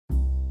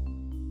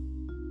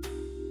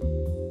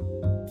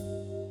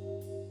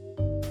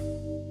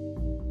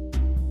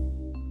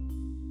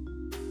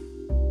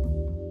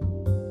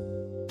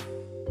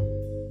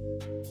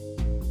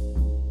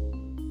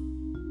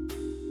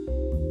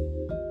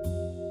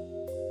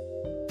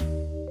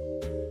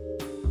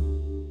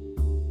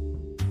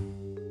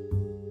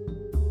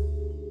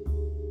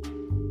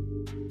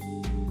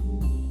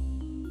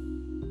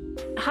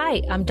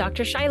Hi, I'm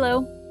Dr.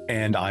 Shiloh.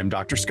 And I'm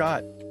Dr.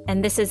 Scott.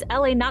 And this is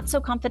LA Not So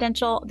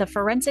Confidential, the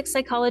forensic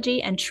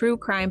psychology and true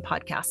crime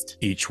podcast.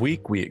 Each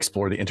week, we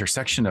explore the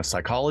intersection of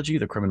psychology,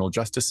 the criminal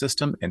justice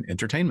system, and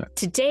entertainment.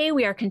 Today,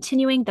 we are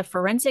continuing the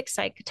forensic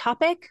psych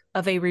topic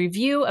of a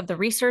review of the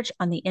research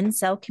on the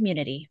incel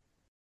community.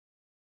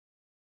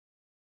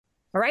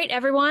 All right,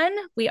 everyone,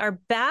 we are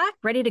back,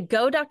 ready to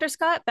go, Dr.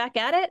 Scott, back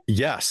at it?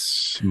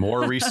 Yes,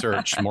 more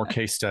research, more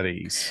case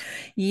studies.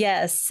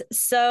 Yes,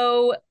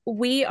 so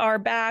we are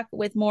back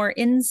with more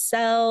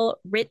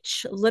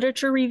incel-rich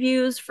literature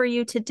reviews for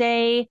you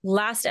today.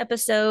 Last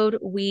episode,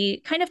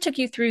 we kind of took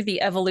you through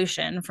the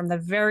evolution from the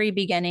very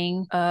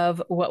beginning of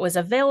what was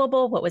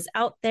available, what was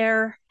out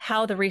there,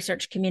 how the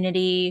research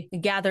community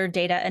gathered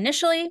data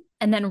initially,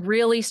 and then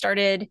really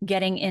started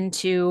getting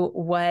into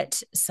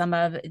what some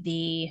of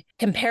the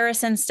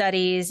comparison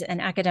studies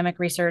and academic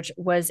research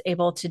was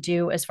able to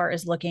do as far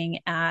as looking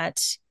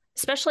at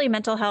especially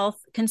mental health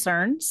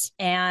concerns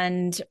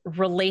and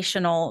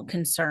relational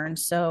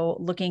concerns. So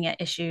looking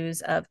at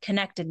issues of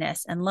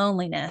connectedness and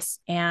loneliness,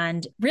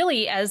 and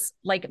really as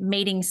like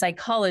mating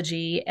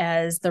psychology,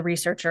 as the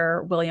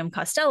researcher William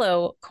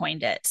Costello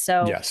coined it.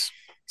 So yes.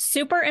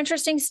 Super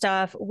interesting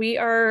stuff. We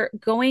are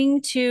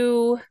going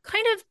to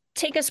kind of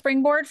take a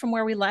springboard from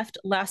where we left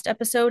last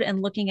episode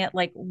and looking at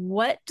like,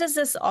 what does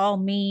this all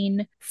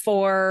mean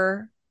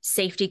for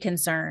safety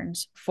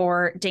concerns,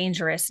 for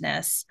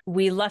dangerousness?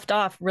 We left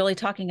off really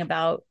talking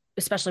about,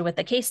 especially with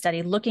the case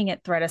study, looking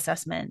at threat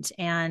assessment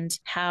and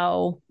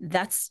how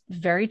that's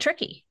very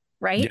tricky.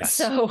 Right. Yes.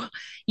 So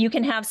you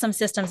can have some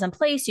systems in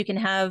place. You can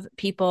have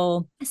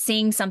people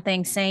seeing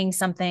something, saying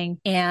something.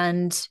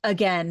 And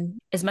again,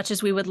 as much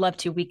as we would love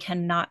to, we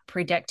cannot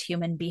predict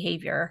human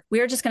behavior.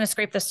 We are just going to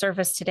scrape the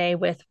surface today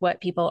with what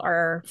people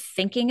are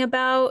thinking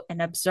about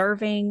and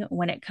observing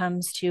when it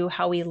comes to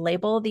how we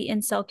label the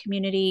incel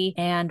community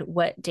and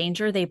what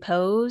danger they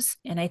pose.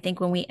 And I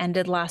think when we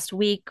ended last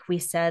week, we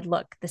said,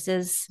 look, this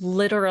is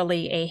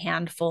literally a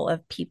handful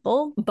of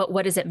people, but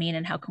what does it mean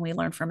and how can we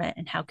learn from it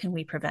and how can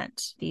we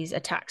prevent these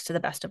attacks to the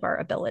best of our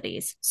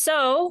abilities?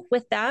 So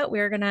with that,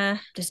 we're going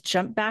to just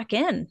jump back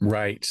in.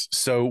 Right.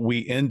 So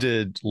we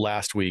ended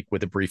last week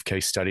with a brief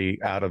case study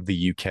out of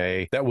the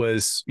UK that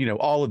was,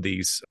 all of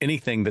these,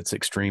 anything that's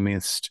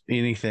extremist,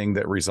 anything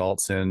that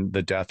results in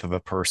the death of a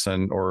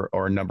person or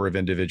a number of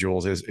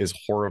individuals is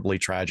horribly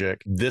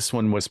tragic. This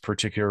one was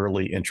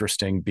particularly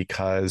interesting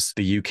because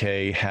the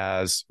UK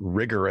has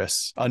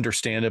rigorous,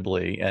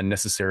 understandably and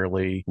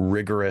necessarily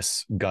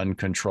rigorous gun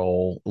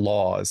control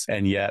laws.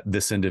 And yet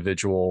this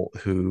individual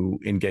who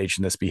engaged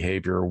in this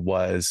behavior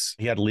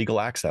he had legal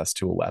access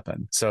to a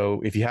weapon.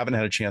 So if you haven't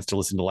had a chance to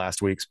listen to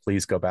last week's,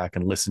 please go back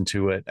and listen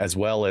to it, as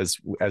well as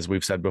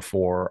we've said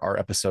before, our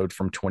episode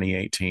from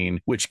 2018,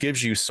 which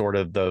gives you sort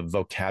of the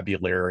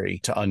vocabulary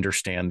to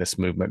understand this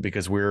movement,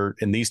 because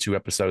in these two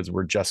episodes,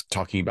 we're just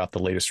talking about the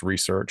latest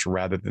research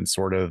rather than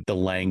sort of the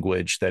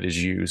language that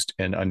is used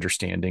in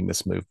understanding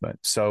this movement.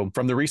 So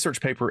from the research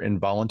paper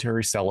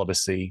Involuntary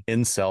Celibacy,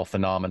 Incel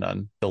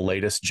Phenomenon, the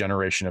latest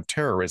generation of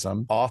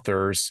terrorism,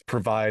 authors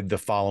provide the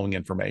following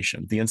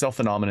information. The incel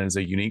phenomenon is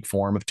a unique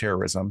form of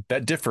terrorism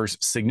that differs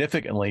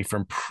significantly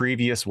from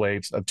previous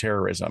waves of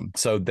terrorism.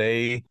 So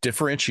they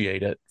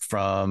differentiate it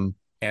from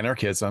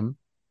anarchism,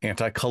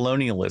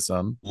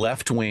 anti-colonialism,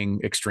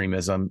 left-wing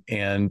extremism,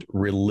 and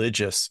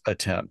religious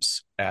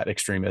attempts at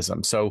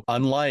extremism. So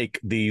unlike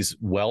these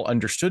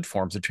well-understood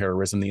forms of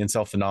terrorism, the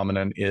incel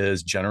phenomenon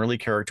is generally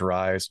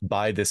characterized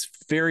by this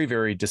very,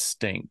 very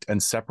distinct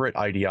and separate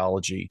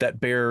ideology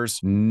that bears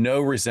no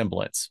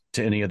resemblance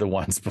to any of the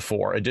ones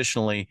before.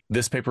 Additionally,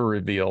 this paper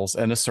reveals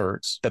and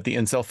asserts that the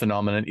incel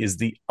phenomenon is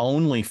the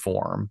only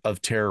form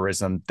of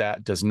terrorism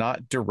that does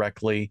not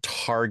directly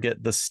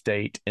target the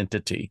state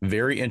entity.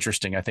 Very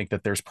interesting. I think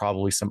that there's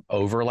probably some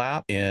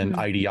overlap in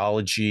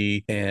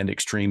ideology and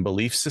extreme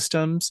belief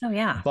systems. Oh,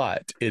 yeah.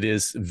 But it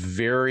is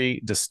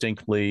very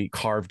distinctly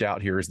carved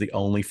out here as the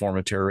only form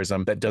of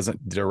terrorism that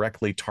doesn't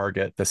directly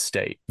target the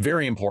state.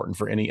 Very important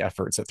for any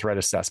efforts at threat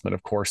assessment.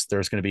 Of course,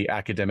 there's going to be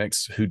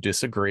academics who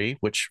disagree,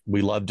 which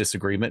we love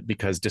disagreement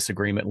because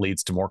disagreement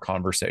leads to more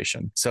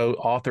conversation. So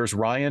authors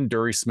Ryan,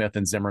 Dury, Smith,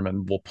 and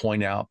Zimmerman will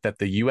point out that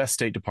the U.S.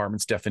 State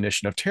Department's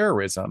definition of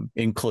terrorism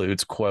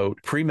includes, quote,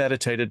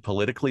 premeditated,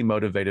 politically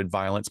motivated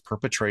violence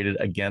perpetrated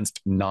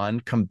against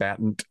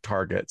non-combatant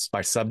targets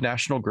by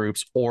subnational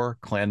groups or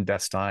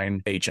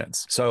clandestine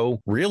agents. So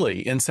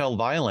really, incel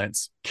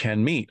violence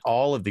can meet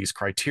all of these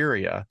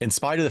criteria in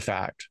spite of the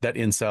fact that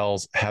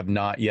incels have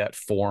not yet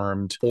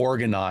formed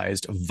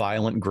organized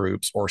violent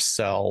groups or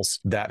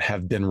cells that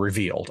have been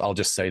revealed. I'll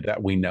just say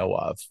that we know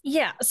of.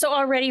 Yeah. So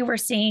already we're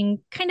seeing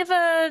kind of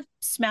a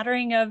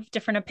smattering of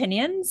different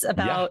opinions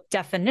about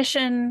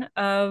definition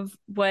of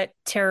what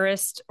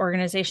terrorist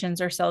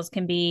organizations or cells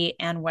can be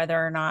and whether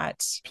or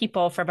not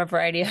people from a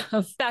variety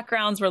of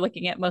backgrounds, we're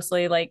looking at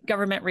mostly like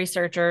government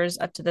researchers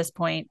up to this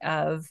point,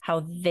 of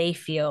how they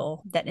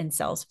feel that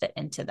incels fit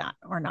into into that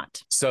or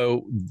not?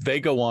 So they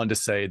go on to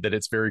say that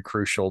it's very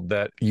crucial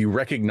that you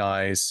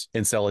recognize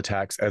incel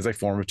attacks as a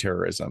form of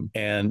terrorism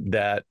and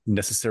that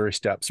necessary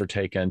steps are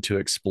taken to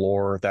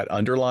explore that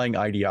underlying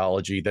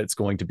ideology that's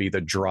going to be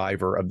the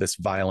driver of this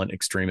violent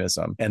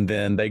extremism. And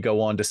then they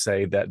go on to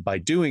say that by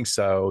doing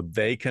so,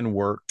 they can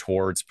work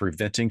towards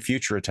preventing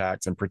future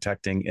attacks and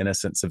protecting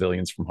innocent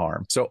civilians from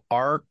harm. So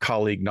our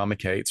colleague Nama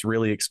Cates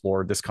really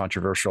explored this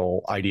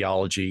controversial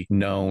ideology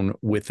known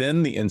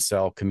within the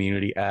incel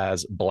community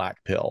as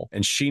black pill.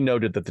 And she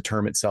noted that the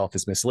term itself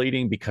is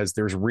misleading because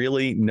there's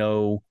really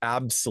no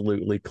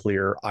absolutely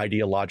clear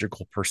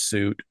ideological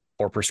pursuit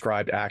or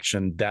prescribed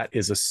action that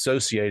is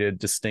associated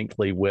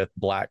distinctly with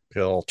black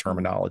pill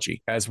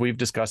terminology. As we've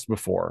discussed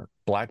before,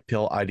 black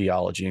pill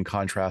ideology, in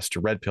contrast to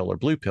red pill or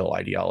blue pill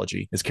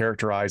ideology, is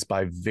characterized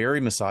by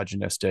very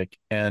misogynistic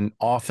and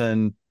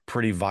often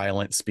pretty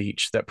violent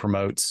speech that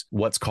promotes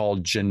what's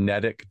called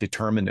genetic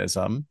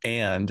determinism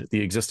and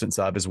the existence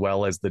of, as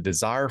well as the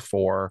desire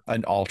for,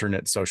 an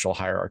alternate social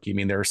hierarchy. I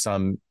mean, there are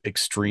some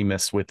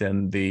extremists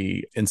within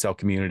the incel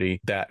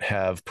community that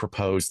have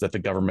proposed that the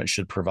government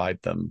should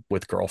provide them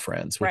with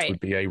girlfriends, which would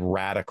be a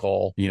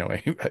radical,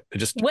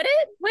 just... Would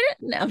it?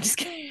 No, I'm just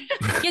kidding.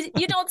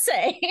 You don't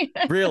say.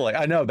 Really?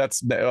 I know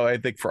I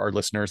think for our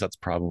listeners, that's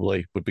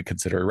probably would be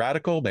considered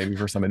radical. Maybe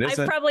for some it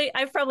isn't.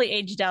 I've probably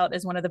aged out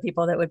as one of the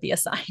people that would be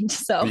assigned.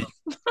 So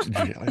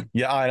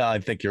yeah, I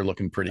think you're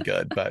looking pretty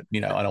good, but I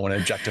don't want to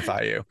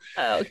objectify you.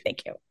 Oh,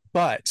 thank you.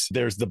 But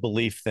there's the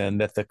belief then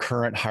that the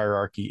current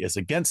hierarchy is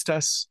against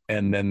us,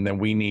 and then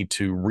we need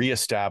to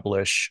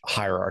reestablish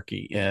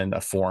hierarchy in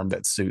a form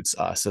that suits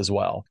us as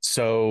well.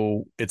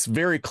 So it's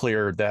very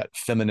clear that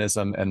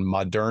feminism and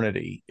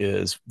modernity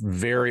is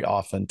very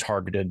often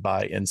targeted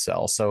by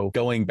incels. So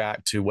going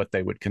back to what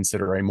they would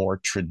consider a more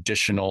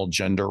traditional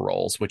gender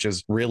roles, which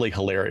is really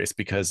hilarious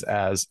because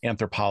as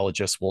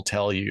anthropologists will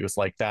tell you, it's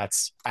like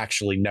that's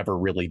actually never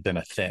really been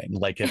a thing.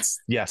 Like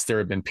yes, there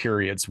have been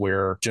periods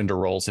where gender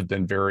roles have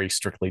been very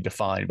strictly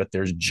defined, but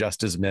there's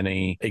just as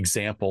many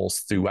examples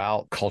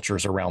throughout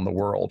cultures around the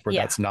world where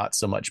that's not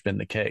so much been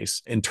the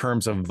case. In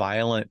terms of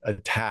violent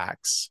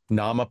attacks,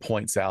 Nama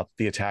points out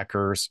the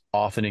attackers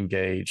often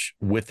engage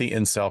with the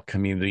incel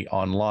community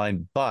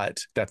online,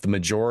 but that the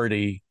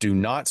majority do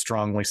not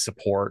strongly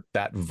support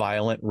that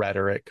violent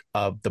rhetoric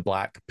of the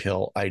black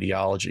pill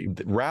ideology.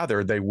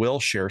 Rather, they will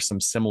share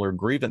some similar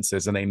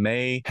grievances and they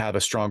may have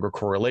a stronger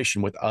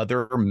correlation with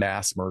other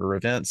mass murder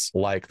events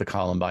like the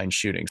Columbine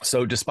shootings.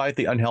 So despite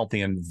the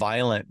unhealthy and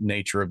violent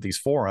nature of these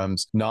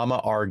forums,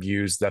 Nama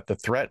argues that the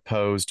threat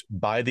posed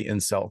by the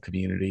incel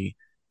community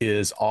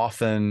is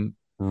often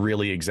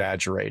really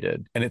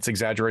exaggerated, and it's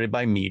exaggerated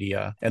by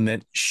media. And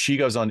then she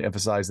goes on to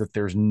emphasize that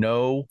there's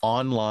no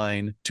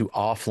online to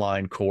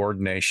offline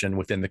coordination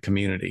within the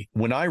community.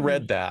 When I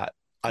read that,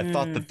 I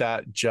thought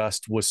that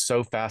just was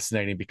so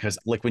fascinating because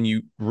like when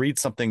you read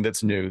something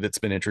that's new, that's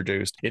been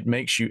introduced, it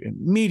makes you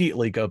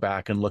immediately go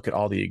back and look at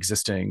all the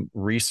existing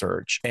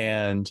research.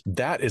 And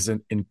that is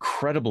an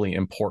incredibly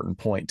important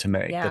point to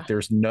make, that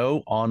there's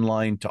no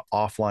online to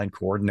offline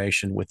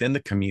coordination within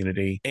the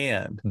community,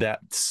 and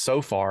that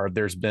so far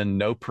there's been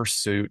no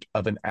pursuit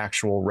of an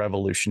actual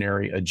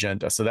revolutionary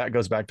agenda. So that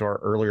goes back to our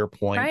earlier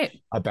point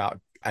about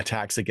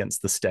attacks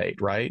against the state,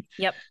 right?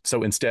 Yep.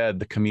 So instead,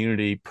 the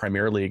community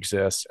primarily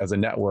exists as a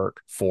network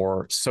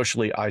for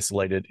socially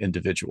isolated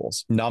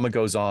individuals. Nama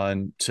goes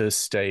on to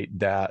state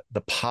that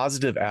the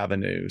positive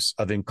avenues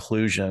of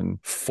inclusion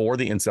for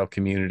the incel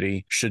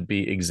community should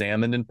be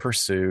examined and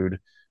pursued,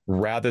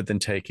 rather than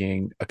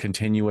taking a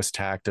continuous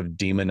tact of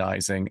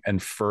demonizing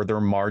and further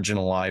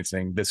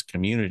marginalizing this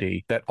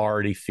community that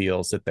already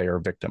feels that they are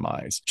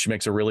victimized. She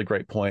makes a really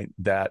great point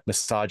that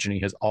misogyny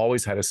has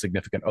always had a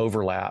significant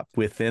overlap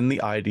within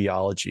the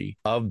ideology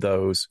of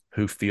those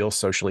who feel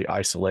socially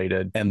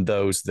isolated and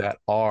those that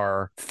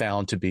are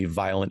found to be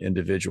violent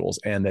individuals,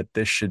 and that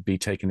this should be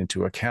taken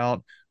into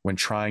account when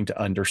trying to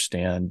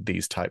understand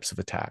these types of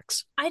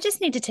attacks. I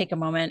just need to take a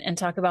moment and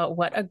talk about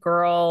what a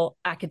girl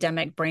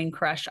academic brain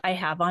crush I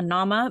have on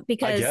Nama,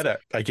 because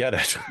I get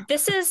it.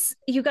 This is,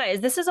 you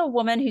guys, this is a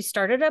woman who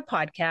started a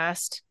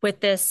podcast with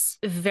this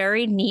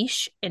very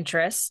niche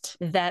interest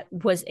that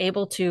was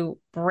able to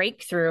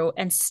break through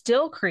and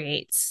still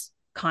creates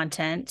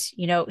content.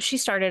 She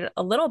started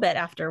a little bit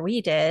after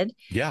we did.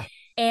 Yeah.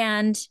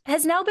 And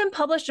has now been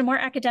published in more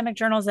academic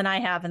journals than I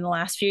have in the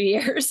last few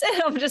years.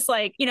 And I'm just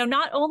like,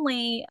 not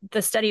only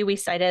the study we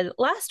cited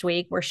last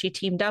week where she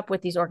teamed up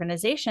with these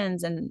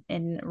organizations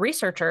and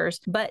researchers,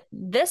 but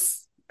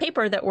this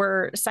paper that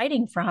we're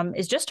citing from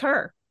is just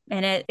her.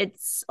 And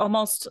it's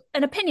almost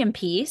an opinion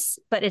piece,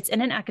 but it's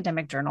in an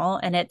academic journal,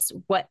 and it's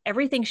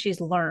everything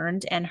she's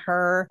learned and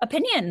her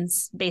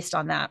opinions based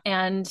on that.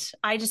 And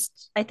I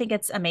think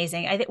it's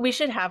amazing. I think we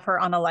should have her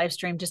on a live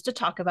stream just to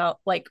talk about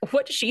like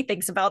what she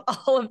thinks about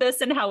all of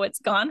this and how it's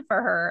gone for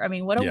her. I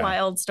mean, what a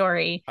wild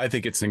story. I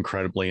think it's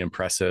incredibly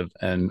impressive,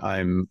 and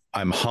I'm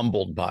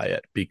humbled by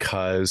it,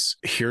 because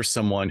here's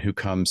someone who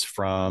comes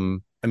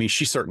from,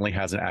 she certainly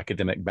has an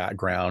academic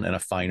background and a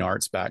fine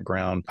arts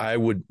background. I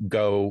would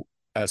go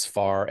as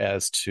far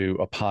as to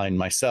opine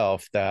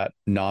myself that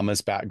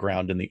Nama's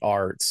background in the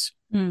arts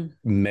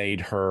made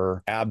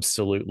her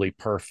absolutely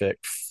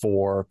perfect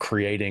for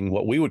creating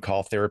what we would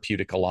call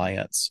therapeutic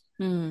alliance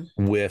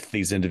with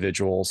these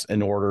individuals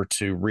in order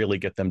to really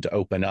get them to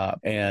open up.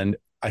 And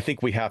I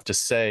think we have to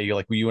say,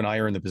 like, you and I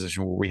are in the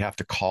position where we have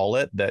to call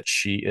it that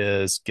she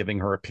is giving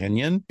her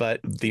opinion. But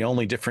the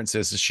only difference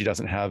is she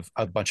doesn't have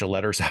a bunch of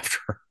letters after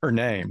her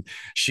name.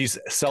 She's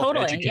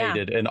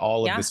self-educated in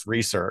all of this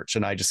research.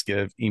 And I just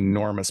give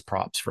enormous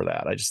props for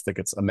that. I just think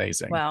it's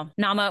amazing. Well,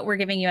 Nama, we're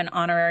giving you an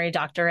honorary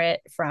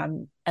doctorate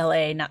from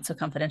LA Not So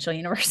Confidential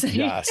University.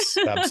 Yes,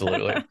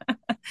 absolutely.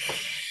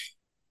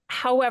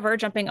 However,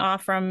 jumping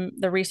off from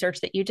the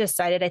research that you just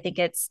cited, I think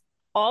it's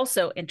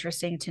also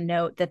interesting to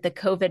note that the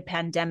COVID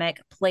pandemic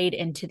played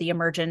into the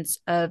emergence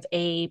of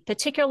a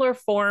particular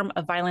form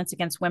of violence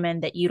against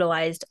women that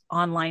utilized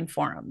online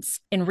forums.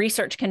 In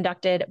research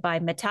conducted by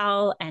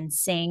Mittal and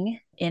Singh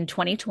in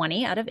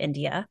 2020 out of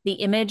India, the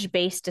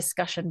image-based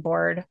discussion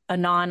board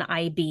Anon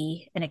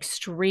IB, an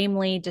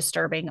extremely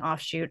disturbing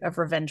offshoot of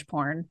revenge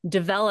porn,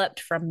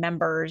 developed from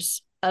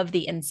members of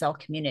the incel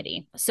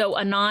community. So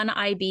Anon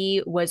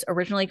IB was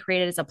originally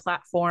created as a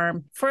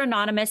platform for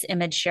anonymous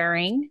image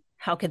sharing.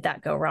 How could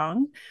that go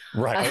wrong?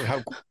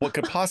 Right. What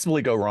could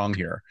possibly go wrong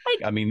here?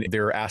 I mean,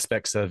 there are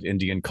aspects of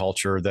Indian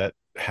culture that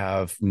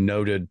have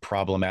noted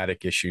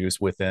problematic issues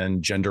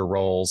within gender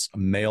roles,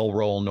 male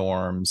role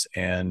norms,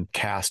 and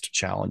caste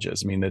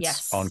challenges. I mean,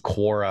 it's on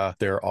Quora.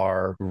 There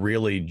are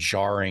really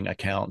jarring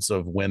accounts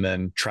of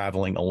women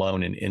traveling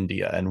alone in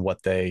India and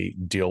what they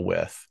deal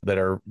with that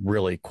are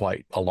really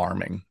quite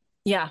alarming.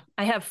 Yeah,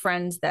 I have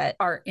friends that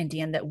are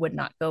Indian that would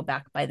not go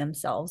back by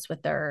themselves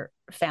with their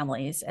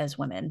families as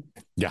women.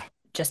 Yeah.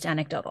 Just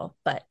anecdotal,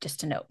 but just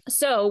to note.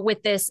 So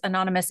with this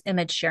anonymous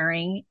image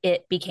sharing,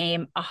 it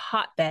became a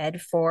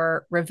hotbed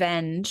for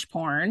revenge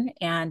porn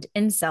and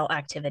incel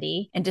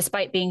activity. And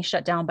despite being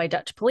shut down by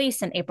Dutch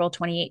police in April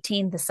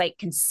 2018, the site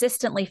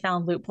consistently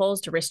found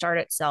loopholes to restart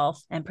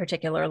itself, and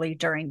particularly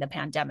during the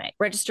pandemic.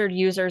 Registered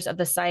users of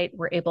the site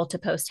were able to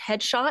post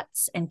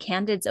headshots and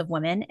candids of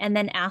women and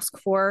then ask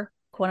for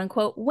quote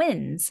unquote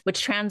wins,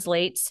 which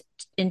translates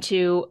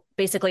into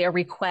basically a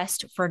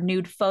request for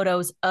nude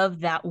photos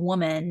of that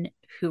woman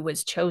who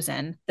was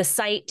chosen. The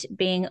site,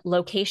 being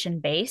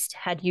location based,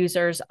 had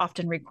users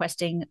often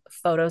requesting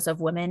photos of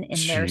women in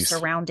their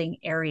surrounding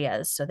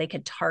areas so they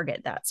could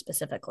target that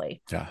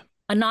specifically. Yeah.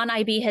 Anon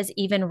IB has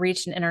even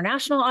reached an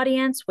international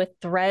audience with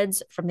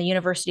threads from the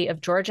University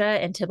of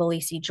Georgia in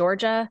Tbilisi,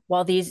 Georgia.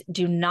 While these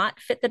do not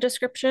fit the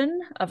description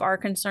of our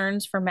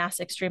concerns for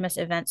mass extremist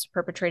events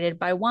perpetrated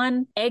by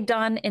one egged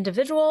on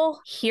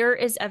individual, here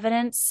is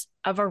evidence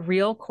of a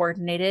real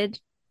coordinated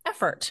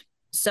effort.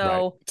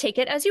 So take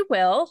it as you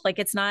will. Like,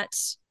 it's not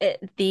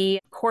the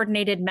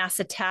coordinated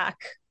mass attack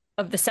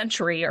of the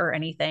century or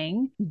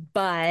anything,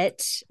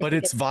 but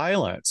it's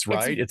violence,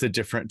 right? It's a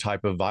different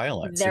type of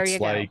violence. It's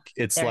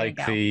like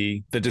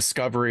the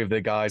discovery of the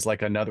guys,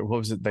 like another, what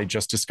was it? They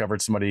just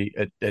discovered somebody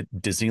at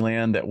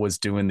Disneyland that was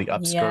doing the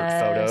upskirt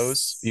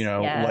photos,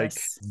 like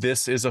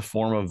this is a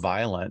form of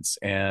violence.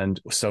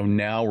 And so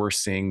now we're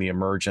seeing the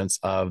emergence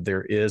of,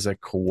 there is a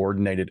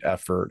coordinated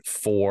effort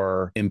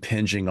for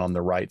impinging on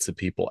the rights of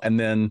people. And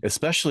then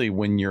especially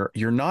when you're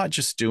not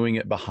just doing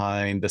it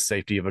behind the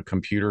safety of a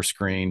computer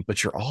screen,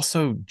 but you're also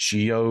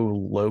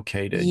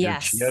geolocated. You're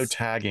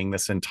geotagging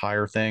this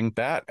entire thing.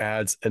 That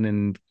adds an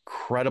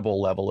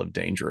incredible level of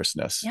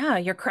dangerousness. Yeah,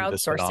 you're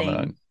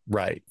crowdsourcing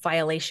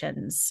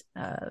violations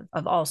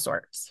of all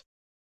sorts.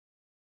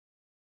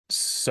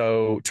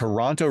 So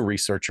Toronto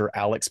researcher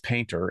Alex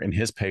Painter, in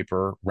his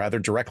paper, rather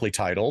directly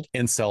titled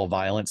 "Incel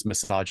Violence,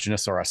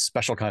 Misogynists Are a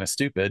Special Kind of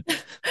Stupid,"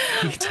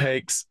 he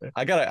takes,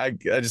 I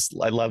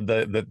love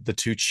the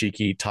two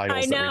cheeky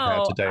titles that we've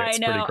had today. It's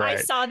pretty great.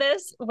 I saw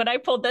this. When I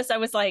pulled this, I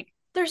was like,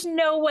 there's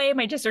no way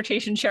my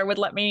dissertation chair would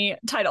let me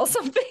title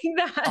something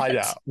that. I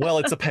know. Well,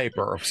 it's a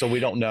paper, so we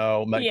don't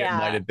know. It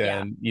might have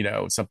been,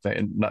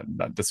 something,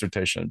 not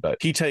dissertation, but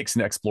he takes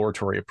an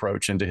exploratory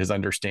approach into his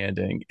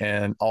understanding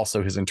and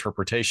also his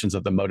interpretations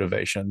of the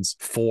motivations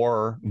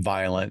for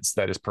violence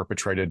that is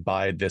perpetrated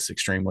by this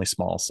extremely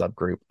small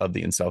subgroup of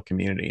the incel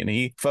community. And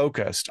he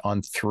focused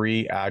on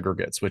three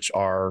aggregates, which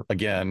are,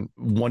 again,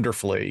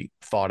 wonderfully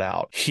thought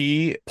out.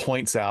 He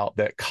points out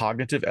that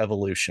cognitive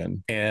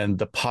evolution and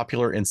the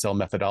popular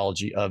incel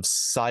methodology of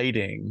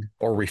citing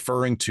or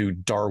referring to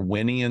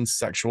Darwinian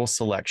sexual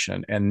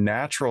selection and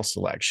natural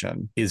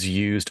selection is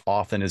used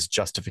often as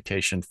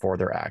justification for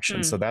their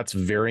actions. So that's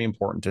very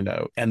important to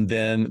note. And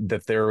then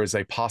that there is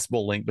a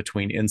possible link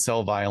between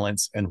incel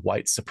violence and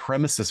white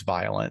supremacist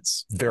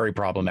violence, very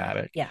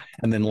problematic. Yeah.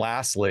 And then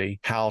lastly,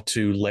 how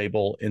to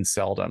label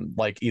inceldom,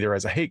 like either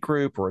as a hate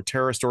group or a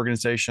terrorist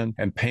organization.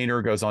 And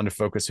Painter goes on to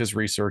focus his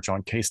research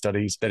on case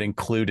studies that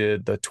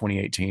included the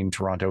 2018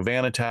 Toronto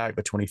van attack,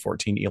 the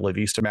 2014 illegal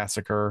Chula Vista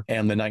massacre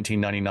and the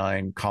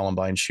 1999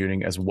 Columbine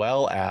shooting, as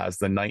well as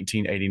the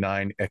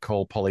 1989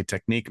 École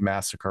Polytechnique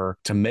massacre,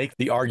 to make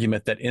the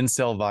argument that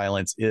incel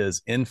violence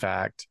is, in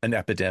fact, an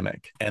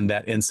epidemic and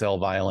that incel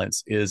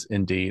violence is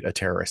indeed a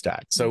terrorist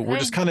act. So we're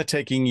just kind of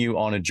taking you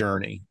on a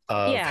journey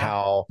of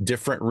how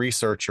different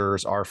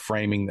researchers are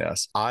framing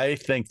this. I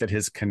think that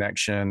his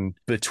connection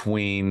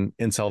between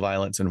incel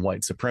violence and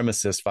white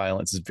supremacist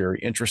violence is very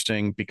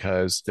interesting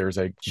because there's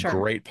a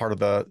great part of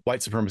the white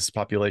supremacist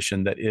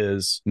population that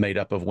is made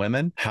up of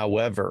women.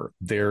 However,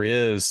 there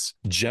is,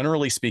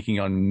 generally speaking,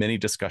 on many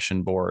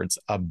discussion boards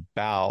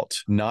about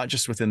not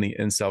just within the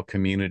incel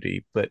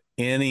community, but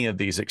any of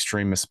these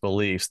extremist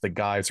beliefs, the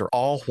guys are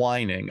all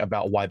whining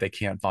about why they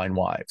can't find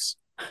wives.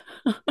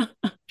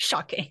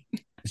 Shocking.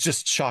 It's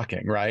just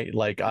shocking, right?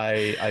 Like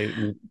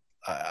I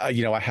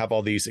have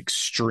all these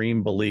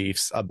extreme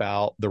beliefs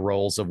about the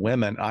roles of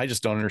women. I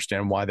just don't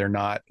understand why they're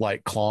not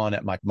like clawing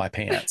at my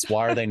pants.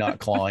 Why are they not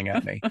clawing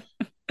at me?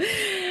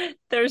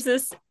 There's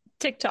this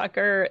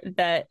TikToker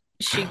that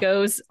she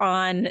goes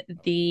on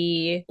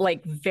the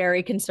like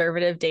very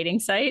conservative dating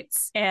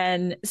sites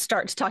and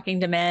starts talking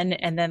to men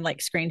and then like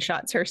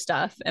screenshots her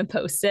stuff and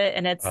posts it.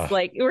 And it's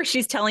like where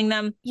she's telling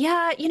them,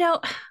 yeah,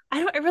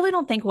 I really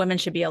don't think women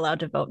should be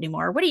allowed to vote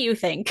anymore. What do you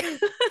think?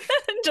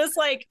 Just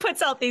like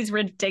puts out these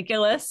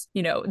ridiculous,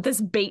 this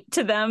bait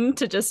to them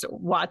to just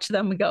watch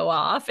them go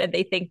off. And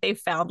they think they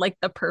found like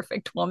the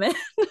perfect woman.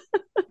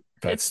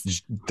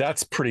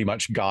 That's pretty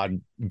much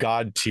God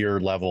tier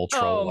level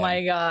trolling. Oh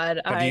my God.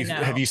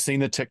 Have you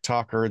seen the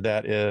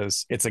TikToker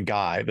it's a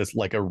guy that's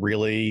like a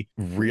really,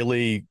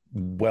 really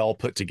well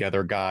put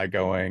together guy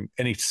going,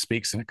 and he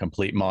speaks in a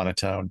complete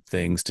monotone,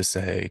 things to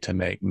say to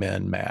make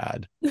men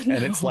mad. No.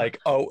 And it's like,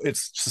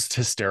 it's just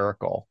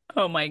hysterical.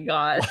 Oh my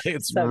God.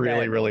 It's so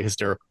really, really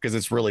hysterical because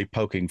it's really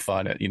poking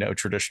fun at,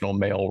 traditional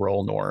male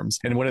role norms.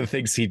 And one of the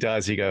things he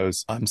does, he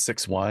goes, I'm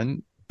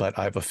 6'1", but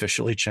I've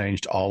officially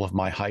changed all of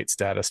my height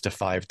status to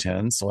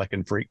 5'10", so I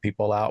can freak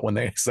people out when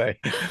they say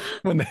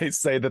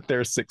that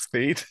they're 6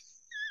 feet.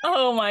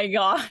 Oh my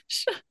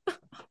gosh.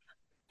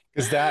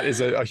 Because that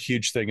is a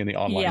huge thing in the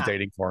online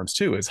dating forums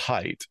too, is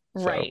height.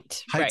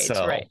 Right. Height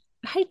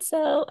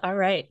cell. All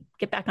right.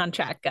 Get back on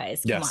track,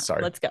 guys. Come on.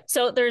 Sorry. Let's go.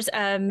 So there's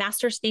a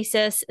master's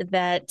thesis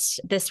that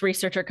this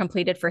researcher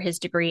completed for his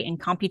degree in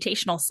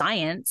computational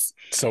science.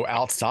 So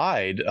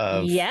outside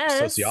of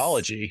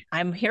sociology.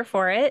 I'm here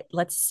for it.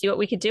 Let's see what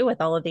we could do with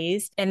all of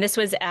these. And this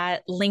was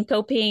at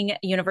Linköping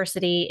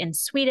University in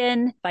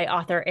Sweden by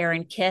author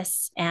Aaron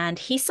Kiss. And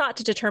he sought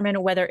to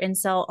determine whether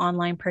incel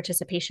online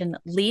participation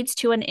leads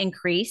to an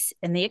increase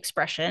in the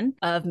expression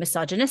of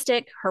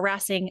misogynistic,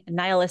 harassing,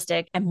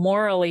 nihilistic, and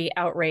morally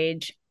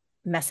outraged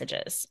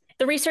messages.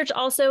 The research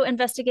also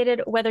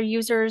investigated whether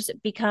users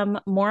become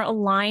more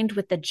aligned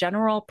with the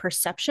general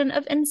perception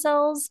of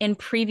incels in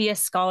previous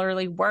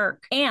scholarly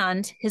work.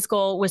 And his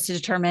goal was to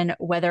determine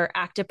whether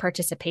active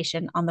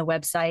participation on the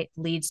website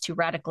leads to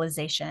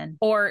radicalization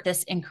or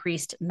this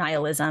increased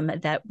nihilism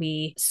that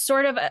we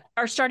sort of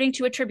are starting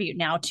to attribute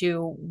now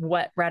to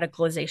what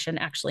radicalization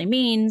actually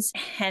means.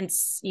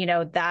 Hence,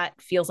 that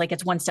feels like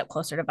it's one step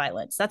closer to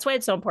violence. That's why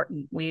it's so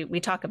important. We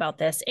talk about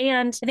this.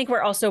 And I think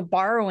we're also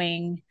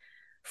borrowing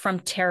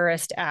from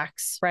terrorist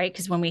acts, right?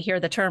 Because when we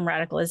hear the term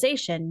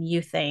radicalization,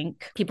 you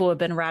think people have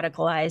been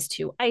radicalized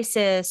to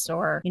ISIS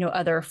or,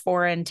 other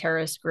foreign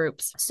terrorist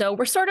groups. So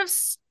we're sort of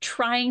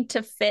trying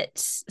to fit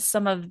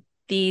some of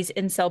these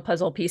incel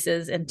puzzle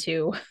pieces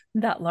into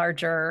that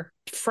larger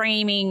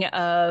framing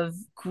of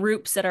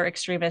groups that are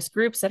extremist,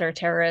 groups that are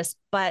terrorists,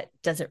 but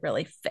does it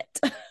really fit?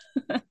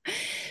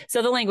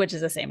 So the language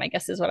is the same, I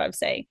guess is what I'm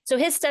saying. So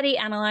his study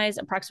analyzed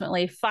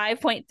approximately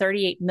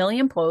 5.38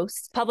 million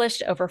posts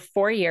published over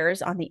 4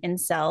 years on the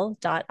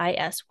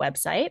incel.is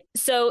website.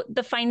 So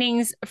the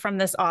findings from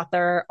this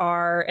author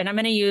are, and I'm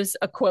going to use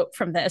a quote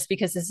from this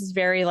because this is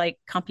very like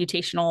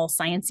computational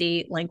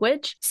sciencey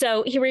language.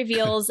 So he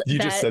reveals you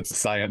just said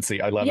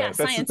sciencey. I love it.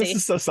 This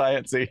is so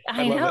sciencey.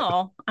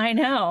 I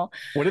know.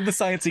 What did the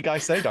sciencey guy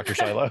say, Dr.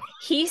 Shiloh?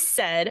 He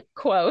said,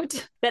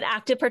 quote, that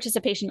active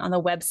participation on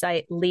the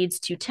website leads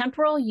to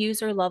temporal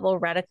user level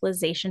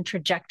radicalization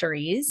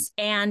trajectories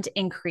and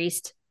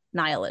increased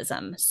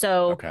nihilism.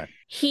 So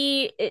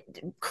he,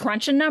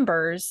 crunching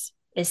numbers,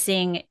 is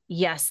seeing,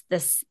 yes,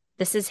 this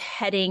is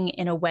heading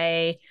in a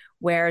way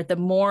where the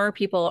more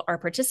people are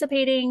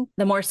participating,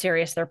 the more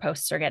serious their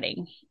posts are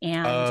getting.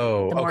 And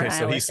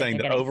so he's saying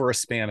that over a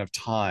span of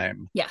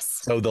time. Yes.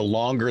 So the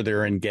longer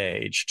they're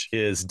engaged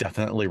is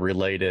definitely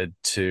related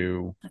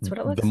to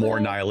the more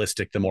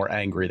nihilistic, the more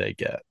angry they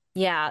get.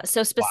 Yeah.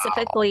 So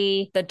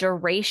specifically the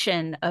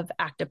duration of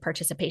active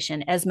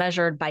participation as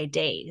measured by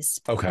days.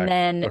 Okay. And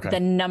then the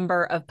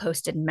number of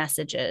posted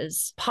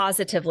messages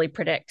positively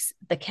predicts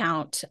the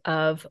count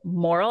of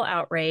moral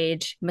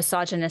outrage,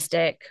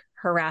 misogynistic,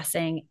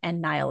 harassing, and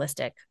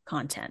nihilistic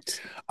content.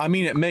 I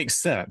mean, it makes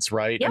sense,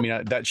 right? Yep. I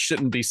mean, that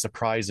shouldn't be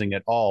surprising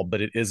at all, but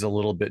it is a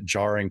little bit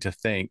jarring to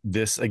think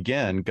this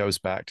again goes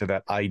back to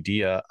that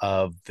idea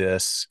of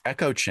this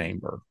echo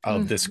chamber,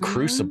 of this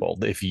crucible.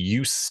 If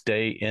you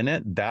stay in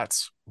it,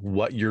 that's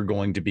what you're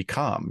going to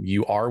become.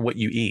 You are what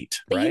you eat,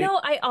 But right?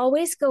 I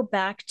always go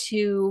back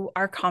to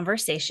our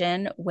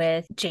conversation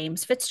with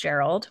James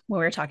Fitzgerald when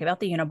we were talking about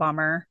the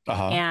Unabomber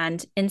Uh-huh.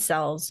 and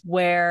incels,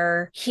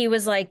 where he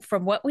was like,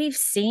 from what we've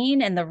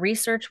seen and the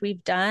research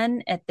we've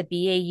done at the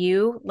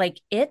BAU, like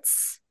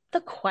it's the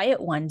quiet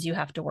ones you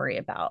have to worry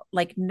about.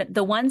 Like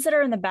the ones that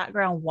are in the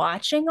background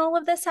watching all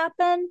of this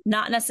happen,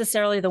 not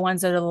necessarily the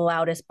ones that are the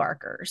loudest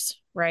barkers,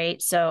 right?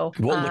 So,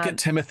 Well, look at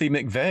Timothy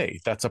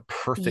McVeigh. That's a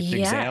perfect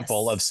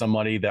example of yes.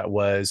 somebody that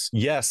was,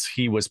 yes,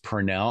 he was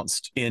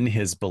pronounced in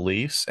his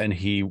beliefs and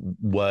he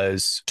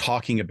was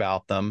talking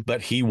about them,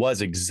 but he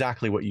was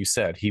exactly what you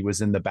said. He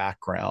was in the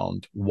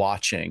background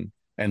watching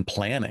and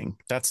planning.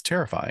 That's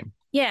terrifying.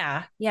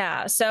 Yeah,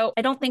 yeah. So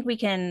I don't think we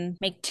can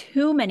make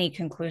too many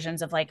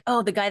conclusions of like,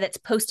 oh, the guy that's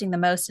posting the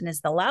most and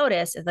is the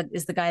loudest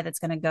is the guy that's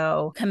going to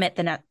go commit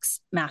the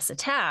next mass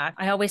attack.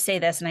 I always say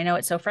this, and I know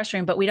it's so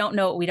frustrating, but we don't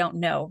know what we don't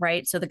know,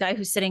 right? So the guy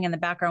who's sitting in the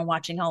background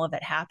watching all of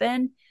it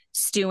happen,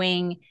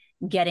 stewing,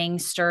 getting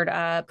stirred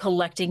up,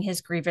 collecting his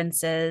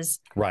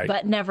grievances, Right.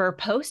 but never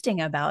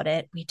posting about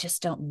it, we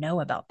just don't know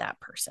about that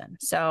person.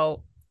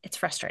 So it's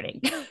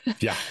frustrating.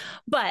 Yeah.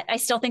 But I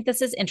still think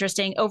this is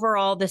interesting.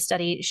 Overall, the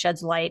study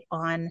sheds light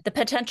on the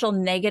potential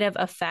negative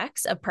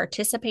effects of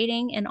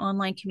participating in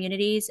online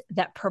communities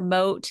that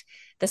promote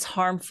this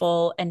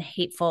harmful and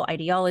hateful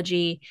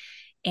ideology.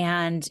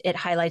 And it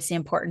highlights the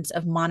importance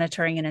of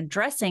monitoring and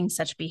addressing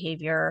such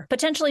behavior,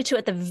 potentially to,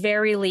 at the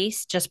very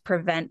least, just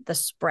prevent the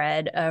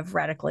spread of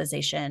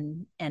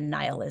radicalization and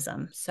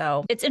nihilism.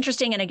 So it's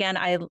interesting. And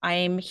again,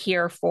 I'm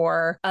here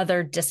for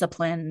other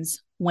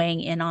disciplines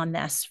weighing in on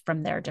this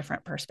from their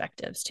different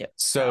perspectives too.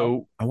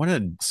 So I want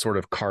to sort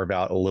of carve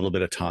out a little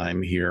bit of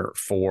time here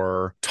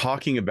for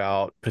talking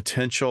about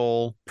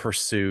potential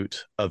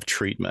pursuit of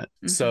treatment.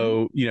 Mm-hmm.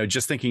 So,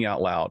 just thinking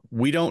out loud,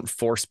 we don't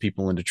force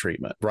people into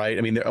treatment, right?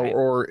 I mean, right.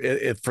 Or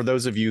if, for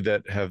those of you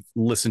that have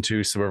listened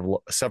to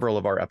several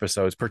of our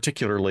episodes,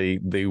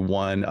 particularly the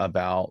one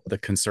about the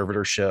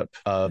conservatorship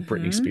of mm-hmm.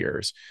 Britney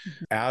Spears,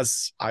 mm-hmm.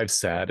 as I've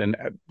said, and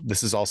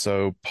this is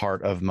also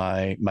part of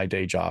my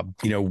day job,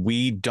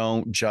 we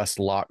don't just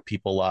lock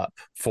people up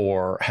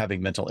for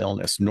having mental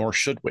illness, nor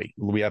should we.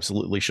 We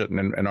absolutely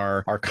shouldn't. And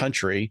our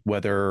country,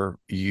 whether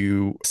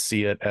you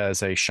see it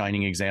as a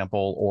shining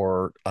example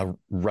or a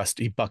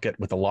rusty bucket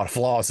with a lot of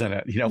flaws in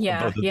it,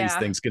 both of these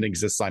things can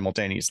exist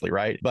simultaneously,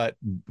 right? But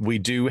we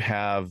do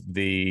have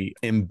the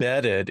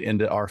embedded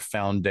into our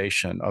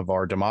foundation of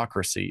our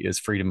democracy is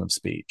freedom of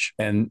speech.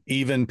 And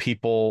even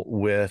people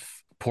with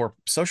poor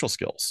social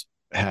skills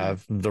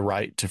have the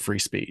right to free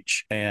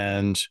speech.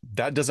 And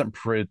that doesn't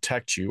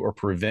protect you or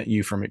prevent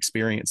you from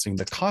experiencing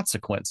the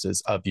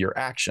consequences of your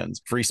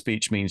actions. Free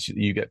speech means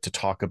you get to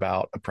talk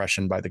about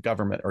oppression by the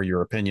government or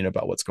your opinion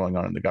about what's going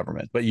on in the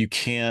government. But you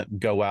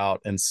can't go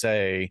out and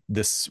say,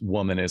 this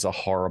woman is a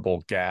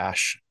horrible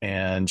gash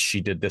and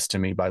she did this to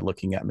me by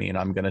looking at me and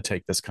I'm going to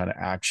take this kind of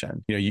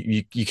action.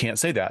 You can't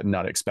say that and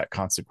not expect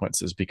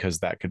consequences because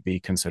that could be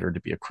considered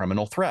to be a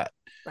criminal threat.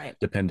 Right.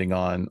 Depending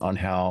on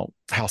how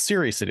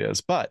serious it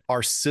is. But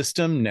our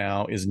system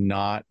now is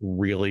not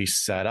really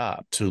set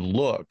up to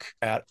look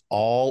at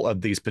all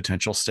of these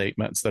potential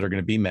statements that are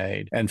going to be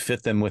made and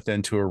fit them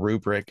into a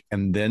rubric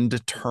and then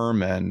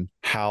determine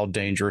how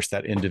dangerous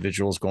that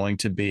individual is going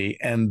to be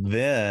and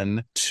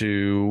then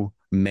to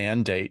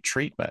mandate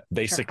treatment.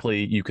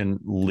 Basically, you can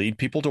lead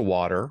people to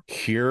water.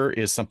 Here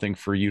is something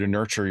for you to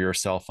nurture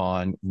yourself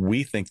on.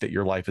 We think that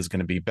your life is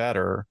going to be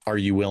better. Are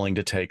you willing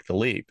to take the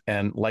leap?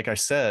 And like I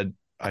said,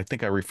 I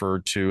think I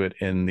referred to it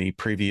in the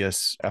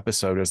previous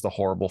episode as the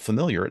horrible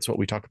familiar. It's what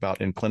we talk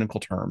about in clinical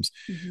terms,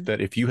 mm-hmm.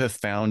 that if you have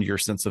found your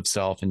sense of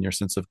self and your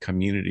sense of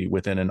community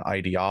within an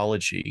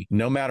ideology,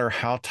 no matter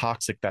how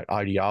toxic that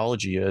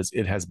ideology is,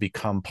 it has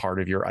become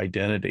part of your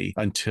identity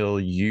until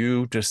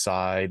you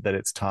decide that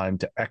it's time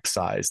to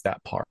excise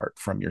that part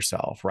from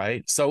yourself,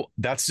 right? So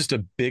that's just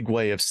a big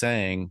way of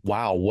saying,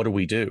 wow, what do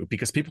we do?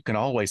 Because people can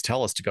always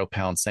tell us to go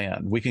pound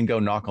sand. We can go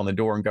knock on the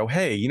door and go,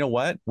 hey, you know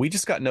what? We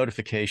just got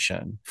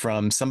notification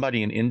from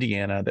somebody in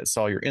Indiana that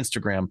saw your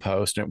Instagram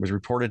post and it was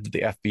reported to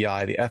the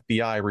FBI. The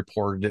FBI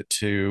reported it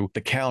to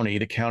the county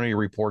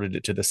reported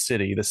it to the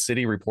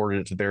city reported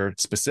it to their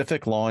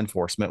specific law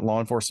enforcement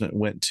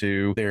went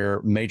to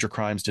their major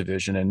crimes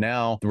division, and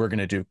now we're going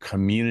to do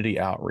community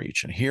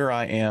outreach, and here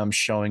I am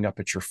showing up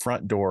at your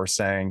front door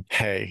saying,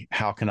 hey,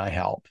 how can I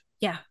help?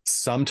 Yeah.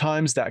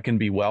 Sometimes that can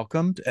be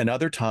welcomed, and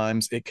other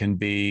times it can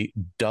be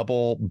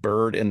double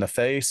bird in the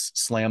face,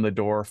 slam the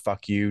door,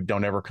 fuck you,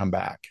 don't ever come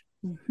back.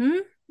 Mm-hmm.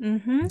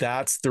 Mm-hmm.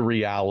 That's the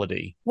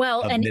reality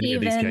of many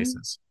of these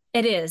cases.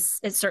 It is.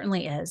 It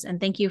certainly is. And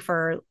thank you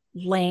for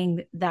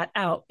laying that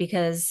out,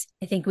 because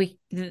I think we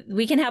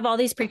can have all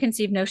these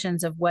preconceived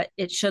notions of what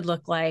it should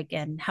look like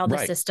and how the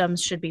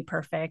systems should be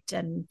perfect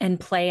and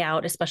play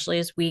out, especially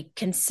as we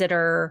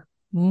consider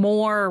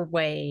more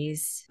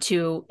ways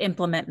to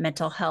implement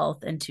mental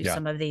health into Yeah.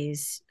 some of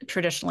these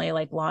traditionally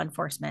like law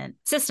enforcement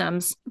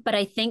systems. But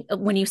I think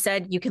when you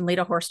said you can lead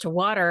a horse to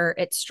water,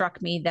 it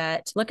struck me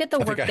that look at the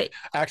I work think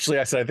that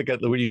I said,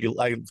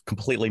 I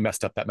completely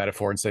messed up that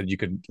metaphor and said you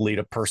could lead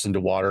a person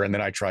to water. And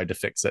then I tried to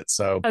fix it.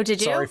 So oh,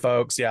 did sorry, you?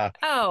 folks. Yeah.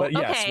 Oh, But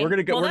yes, okay. Well, we're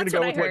going to that's what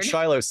go I with what heard.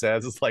 Shiloh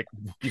says. It's like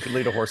you can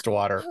lead a horse to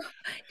water.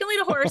 You can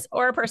lead a horse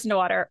or a person to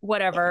water,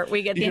 whatever.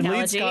 We get You the can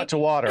lead Scott analogy. to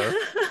water,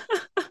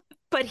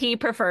 But he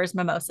prefers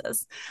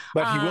mimosas.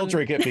 but he will Um,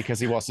 drink it because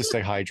he wants to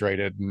stay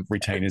hydrated and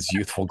retain his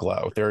youthful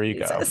glow. There you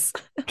go. Jesus.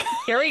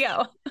 Here we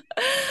go.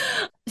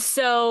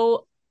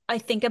 So I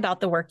think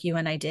about the work you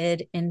and I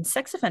did in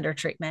sex offender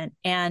treatment.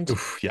 And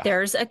Oof, yeah.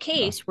 there's a Yeah.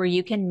 case where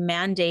you can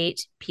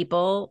mandate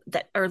people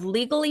that are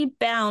legally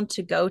bound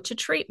to go to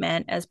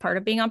treatment as part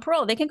of being on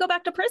parole. They can go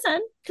back to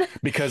prison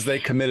Because they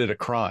committed a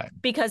crime.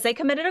 because they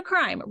committed a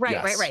crime. Right,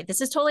 right, Yes. right.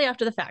 This is totally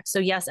after the fact. So,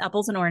 yes,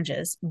 apples and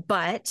oranges,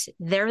 but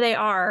there they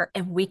are.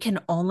 And we can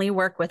only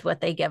work with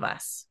what they give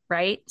us,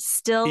 right?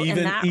 Still in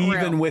that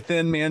Even room.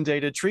 within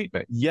mandated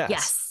treatment. Yes.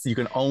 Yes. You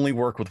can only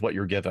work with what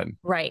you're given.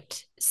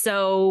 Right.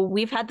 So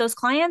we've had those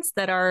clients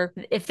that are,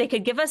 if they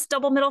could give us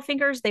double middle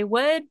fingers, they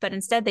would, but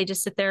instead they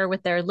just sit there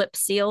with their lips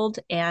sealed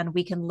and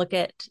we can look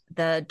at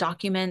the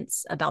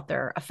documents about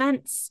their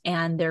offense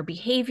and their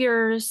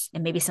behaviors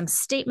and maybe some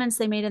statements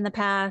they made in the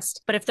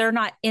past. But if they're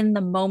not in the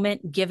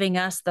moment giving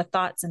us the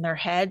thoughts in their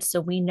head, so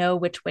we know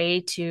which way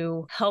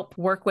to help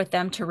work with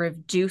them to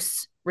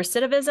reduce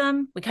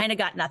recidivism, we kind of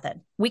got nothing.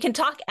 We can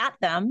talk at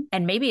them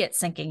and maybe it's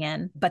sinking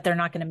in, but they're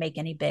not going to make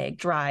any big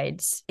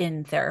strides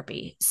in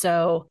therapy.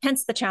 So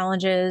hence the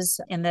challenges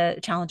and the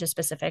challenges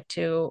specific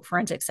to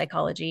forensic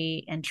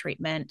psychology and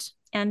treatment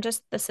and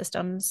just the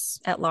systems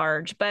at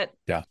large. But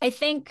yeah, I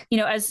think,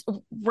 as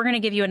we're going to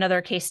give you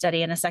another case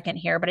study in a second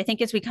here, but I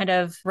think as we kind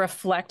of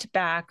reflect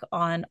back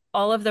on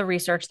all of the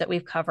research that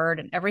we've covered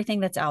and everything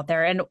that's out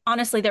there, and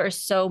honestly, there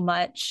is so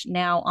much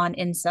now on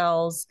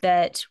incels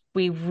that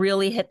we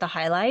really hit the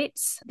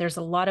highlights. There's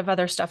a lot of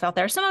other stuff out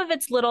there. Some of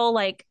it's little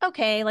like,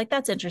 okay, like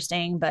that's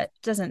interesting, but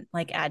doesn't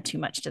like add too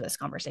much to this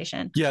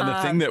conversation. Yeah. And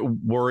the thing that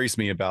worries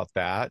me about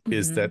that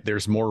is that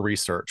there's more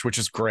research, which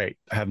is great.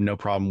 I have no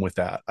problem with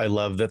that. I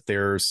love that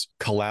there's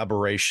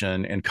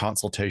collaboration and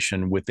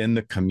consultation within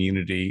the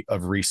community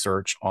of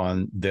research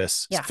on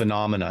this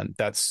phenomenon.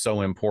 That's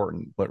so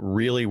important. What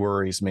really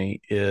worries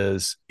me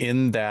is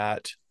in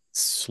that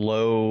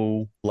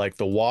slow, like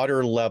the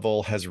water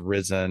level has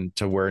risen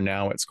to where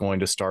now it's going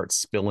to start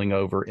spilling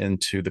over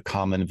into the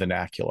common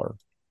vernacular.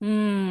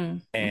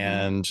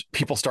 And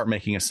people start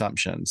making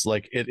assumptions.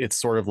 Like it's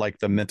sort of like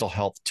the mental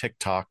health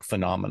TikTok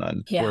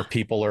phenomenon where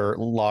people are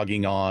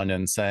logging on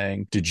and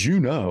saying, did you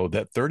know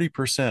that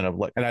 30%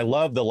 of and I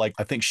love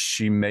I think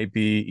she may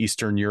be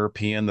Eastern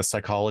European, the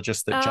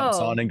psychologist that jumps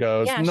on and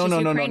goes,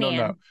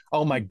 no.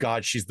 Oh my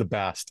God, she's the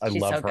best. I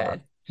love her.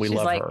 Good. We She's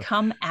love like, her.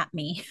 come at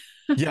me.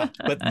 Yeah,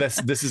 but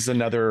this is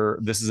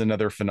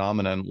another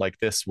phenomenon like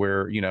this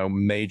where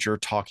major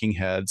talking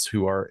heads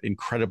who are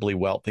incredibly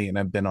wealthy and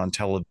have been on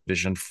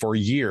television for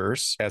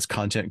years as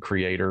content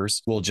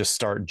creators will just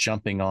start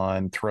jumping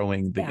on,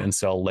 throwing the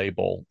incel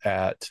label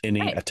at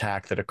any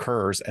attack that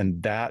occurs,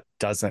 and that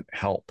doesn't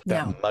help.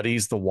 That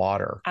muddies the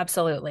water.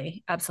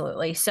 Absolutely.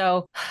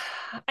 So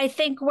I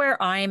think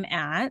where I'm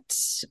at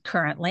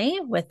currently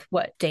with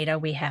what data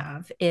we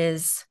have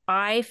is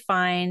I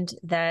find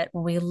that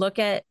when we look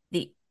at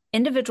the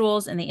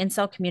individuals in the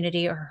incel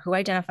community or who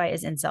identify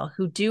as incel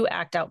who do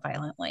act out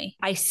violently,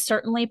 I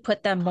certainly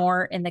put them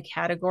more in the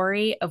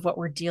category of what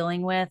we're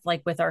dealing with,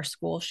 like with our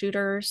school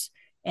shooters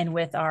and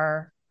with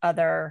our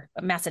other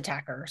mass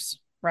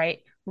attackers, right?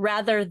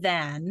 Rather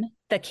than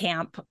the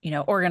camp,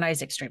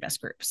 organized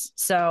extremist groups.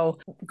 So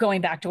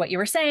going back to what you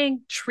were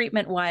saying,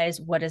 treatment wise,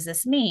 what does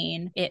this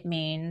mean? It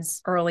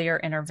means earlier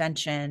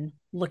intervention,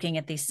 looking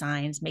at these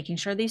signs, making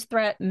sure these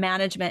threat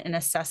management and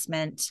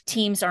assessment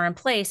teams are in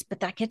place.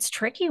 But that gets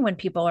tricky when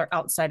people are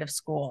outside of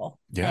school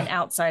and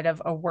outside of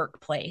a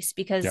workplace,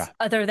 because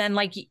other than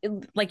like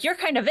you're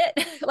kind of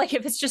it, like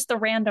if it's just the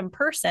random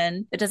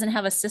person that doesn't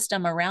have a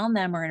system around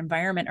them or an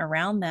environment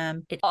around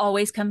them, it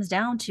always comes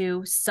down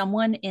to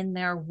someone in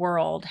their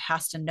world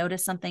has to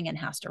notice something and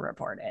has to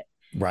report it.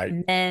 Right.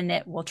 And then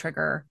it will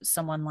trigger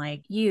someone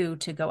like you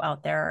to go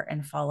out there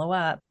and follow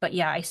up. But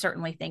yeah, I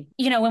certainly think,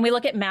 when we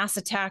look at mass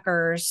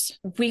attackers,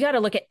 we got to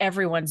look at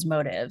everyone's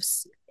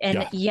motives.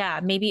 And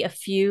maybe a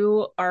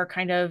few are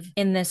kind of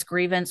in this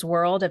grievance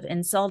world of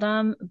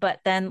inceldom, but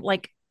then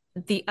like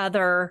the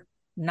other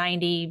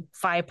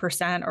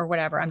 95% or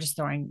whatever, I'm just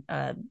throwing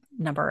a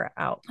number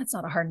out. That's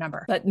not a hard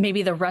number, but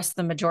maybe the rest of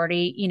the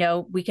majority,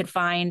 we could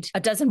find a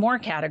dozen more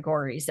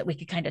categories that we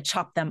could kind of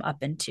chop them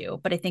up into.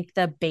 But I think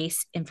the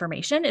base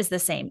information is the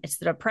same. It's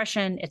the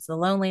depression, it's the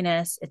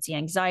loneliness, it's the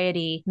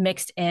anxiety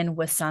mixed in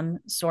with some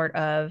sort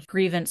of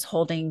grievance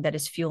holding that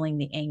is fueling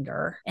the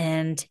anger,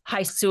 and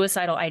high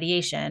suicidal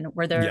ideation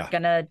where they're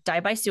going to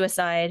die by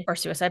suicide or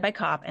suicide by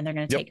cop, and they're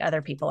going to take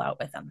other people out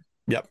with them.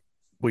 Yep.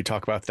 We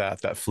talk about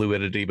that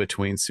fluidity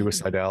between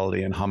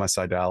suicidality and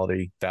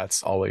homicidality.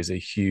 That's always a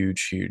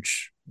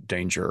huge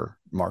danger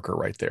marker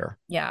right there.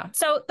 Yeah.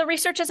 So the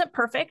research isn't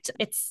perfect.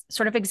 It's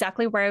sort of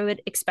exactly where I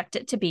would expect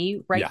it to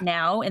be right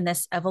now in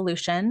this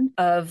evolution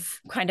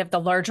of kind of the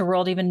larger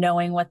world, even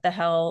knowing what the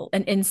hell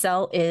an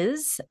incel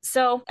is.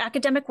 So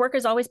academic work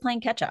is always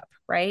playing catch up,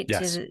 right?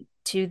 Yes.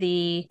 To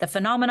the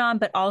phenomenon,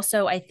 but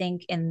also I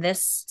think in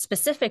this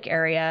specific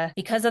area,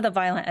 because of the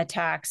violent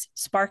attacks,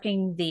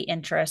 sparking the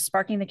interest,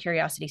 sparking the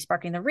curiosity,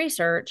 sparking the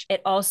research,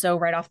 it also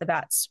right off the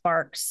bat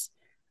sparks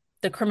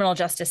the criminal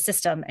justice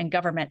system and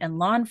government and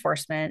law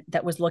enforcement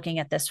that was looking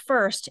at this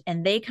first.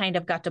 And they kind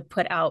of got to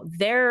put out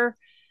their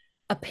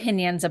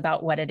opinions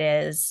about what it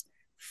is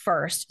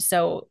first.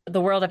 So the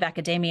world of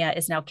academia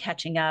is now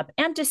catching up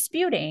and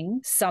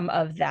disputing some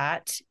of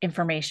that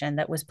information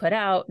that was put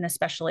out. And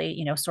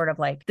especially, sort of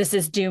like this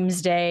is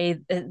doomsday.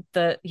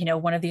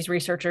 One of these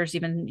researchers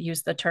even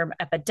used the term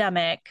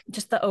epidemic,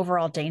 just the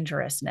overall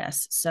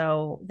dangerousness.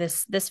 So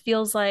this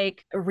feels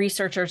like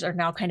researchers are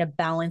now kind of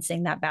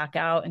balancing that back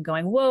out and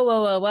going, whoa,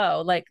 whoa, whoa,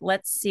 whoa. Like,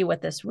 let's see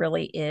what this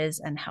really is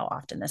and how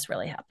often this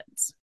really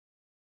happens.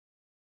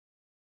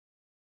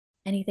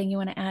 Anything you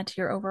want to add to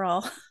your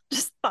overall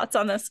just thoughts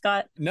on this,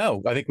 Scott?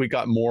 No, I think we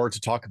got more to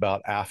talk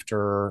about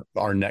after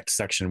our next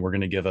section. We're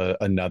going to give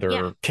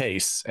another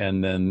case,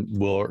 and then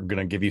we're going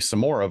to give you some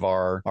more of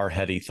our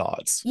heady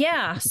thoughts.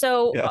 Yeah.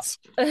 So, yes.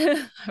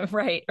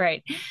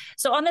 Right.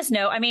 So on this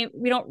note, I mean,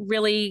 we don't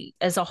really,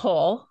 as a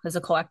whole, as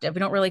a collective, we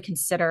don't really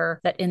consider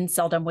that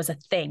inceldom was a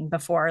thing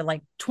before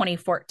like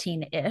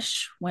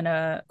 2014-ish, when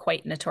a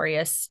quite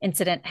notorious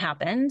incident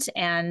happened.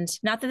 And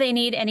not that they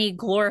need any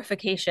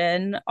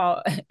glorification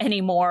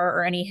anymore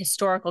or any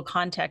historical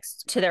context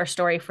to their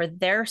story for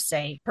their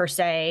sake, per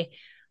se.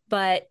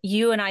 But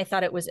you and I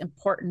thought it was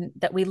important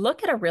that we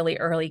look at a really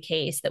early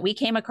case that we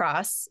came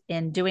across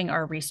in doing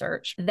our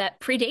research that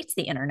predates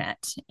the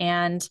internet.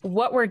 And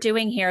what we're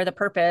doing here, the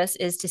purpose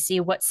is to see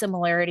what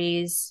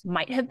similarities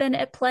might have been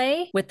at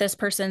play with this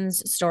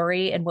person's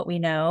story and what we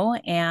know.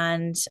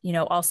 And,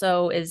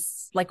 also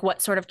is like,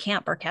 what sort of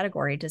camp or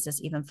category does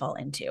this even fall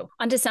into?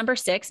 On December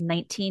 6,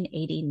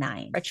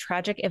 1989, a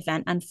tragic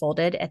event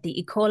unfolded at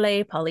the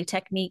École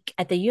Polytechnique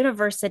at the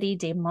Université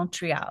de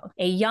Montréal.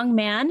 A young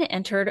man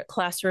entered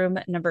classroom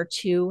number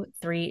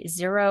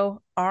 230,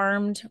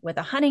 armed with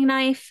a hunting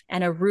knife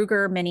and a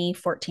Ruger Mini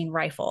 14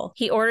 rifle.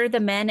 He ordered the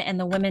men and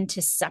the women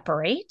to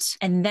separate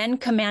and then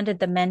commanded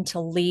the men to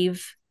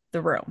leave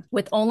the room.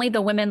 With only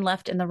the women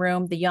left in the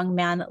room, the young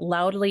man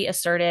loudly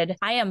asserted,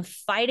 "I am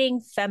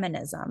fighting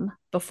feminism,"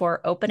 before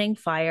opening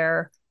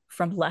fire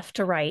from left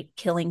to right,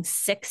 killing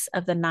 6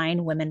 of the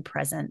 9 women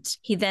present.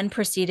 He then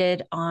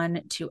proceeded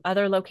on to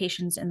other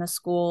locations in the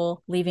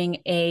school,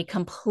 leaving a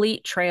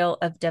complete trail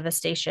of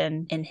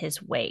devastation in his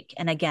wake.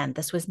 And again,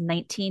 this was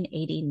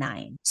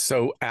 1989.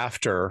 So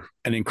after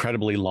an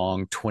incredibly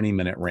long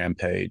 20-minute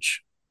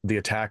rampage, the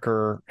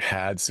attacker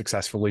had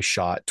successfully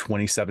shot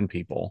 27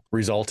 people,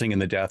 resulting in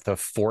the death of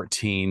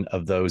 14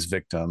 of those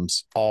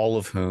victims, all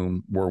of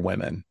whom were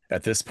women.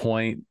 At this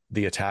point,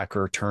 the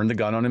attacker turned the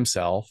gun on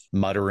himself,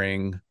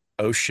 muttering,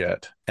 "Oh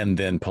shit," and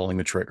then pulling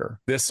the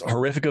trigger. This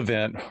horrific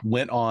event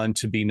went on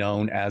to be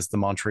known as the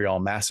Montreal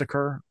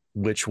Massacre,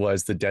 which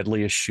was the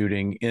deadliest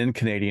shooting in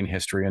Canadian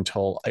history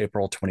until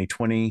April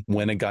 2020,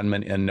 when a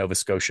gunman in Nova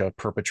Scotia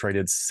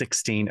perpetrated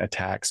 16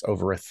 attacks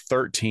over a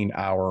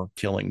 13-hour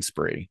killing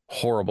spree.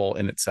 Horrible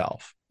in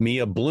itself.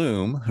 Mia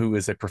Bloom, who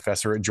is a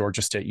professor at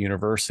Georgia State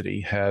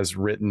University, has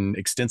written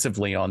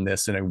extensively on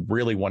this in a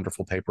really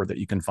wonderful paper that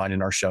you can find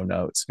in our show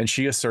notes. And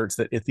she asserts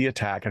that if the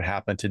attack had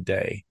happened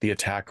today, the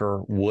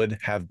attacker would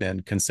have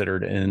been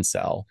considered an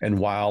incel. And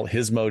while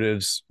his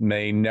motives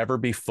may never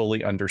be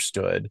fully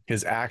understood,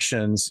 his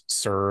actions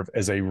serve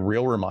as a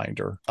real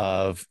reminder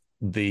of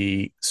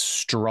the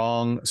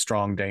strong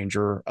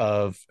danger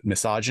of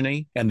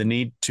misogyny and the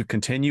need to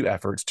continue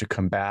efforts to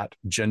combat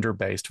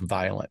gender-based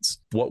violence.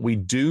 What we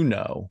do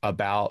know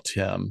about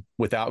him,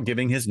 without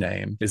giving his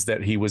name, is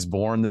that he was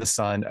born the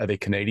son of a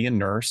Canadian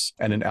nurse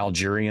and an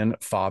Algerian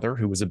father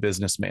who was a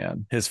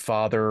businessman. His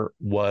father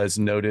was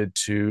noted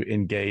to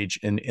engage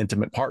in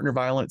intimate partner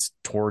violence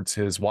towards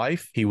his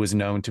wife. He was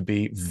known to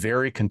be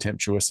very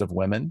contemptuous of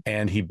women,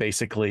 and he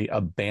basically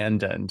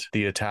abandoned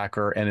the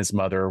attacker and his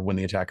mother when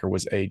the attacker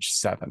was age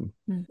 7.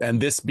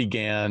 And this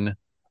began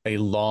a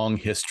long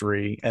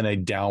history and a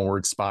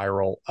downward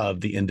spiral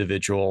of the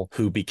individual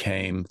who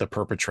became the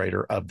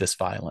perpetrator of this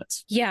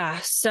violence. Yeah.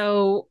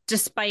 So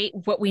despite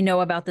what we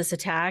know about this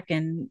attack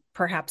and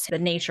perhaps the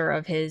nature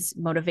of his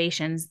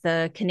motivations,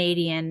 the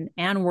Canadian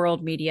and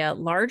world media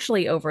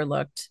largely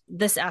overlooked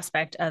this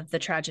aspect of the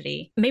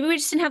tragedy. Maybe we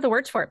just didn't have the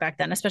words for it back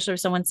then, especially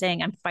with someone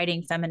saying, "I'm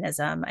fighting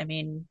feminism." I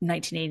mean,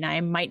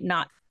 1989 might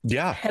not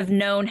Yeah. have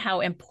known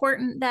how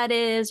important that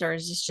is, or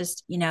is this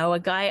just, a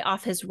guy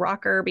off his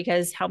rocker?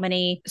 Because how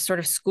many sort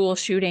of school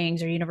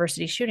shootings or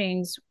university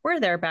shootings were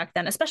there back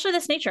then, especially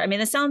this nature? I mean,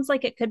 this sounds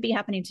like it could be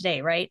happening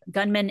today, right?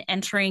 Gunmen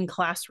entering Yep.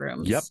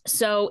 classrooms.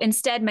 So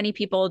instead, many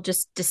people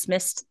just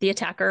dismissed the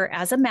attacker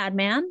as a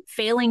madman,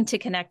 failing to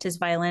connect his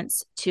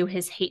violence to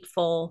his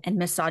hateful and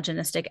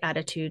misogynistic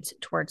attitudes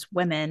towards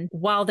women,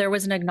 while there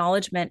was an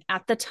acknowledgement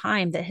at the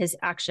time that his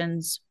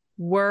actions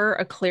were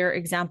a clear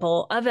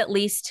example of at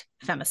least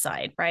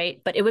femicide,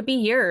 right? But it would be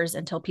years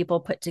until people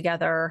put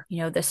together,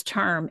 this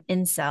term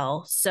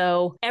incel.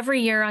 So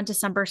every year on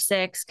December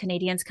 6th,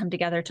 Canadians come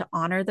together to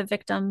honor the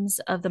victims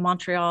of the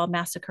Montreal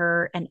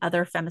Massacre and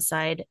other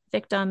femicide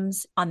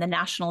victims on the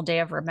National Day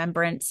of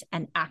Remembrance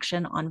and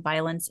Action on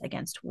Violence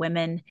Against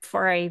Women.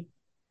 For a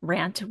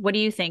rant, what do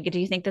you think? Do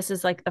you think this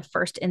is like the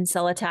first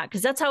incel attack?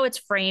 Because that's how it's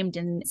framed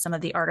in some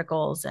of the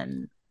articles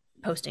and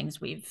postings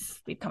we've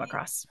come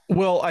across.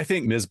 Well, I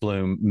think Ms.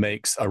 Bloom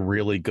makes a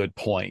really good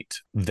point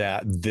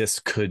that this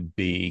could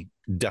be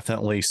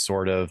definitely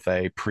sort of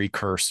a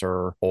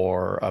precursor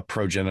or a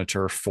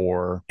progenitor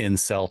for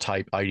incel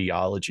type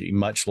ideology,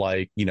 much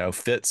like,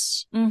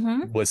 Fitz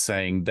was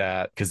saying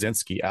that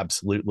Kaczynski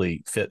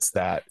absolutely fits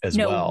that as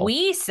well.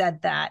 We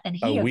said that and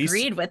he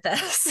agreed with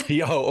us.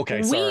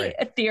 Okay, sorry.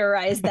 We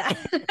theorized that.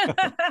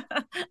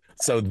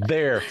 So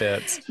there,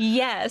 Fitz.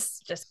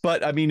 Yes.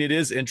 But I mean, it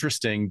is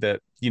interesting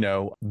that,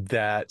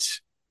 that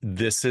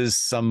this is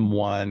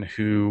someone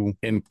who,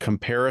 in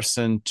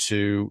comparison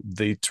to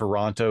the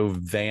Toronto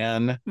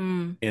van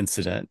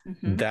incident,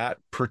 that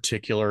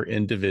particular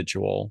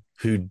individual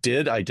who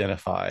did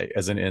identify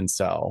as an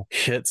incel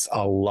hits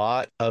a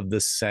lot of the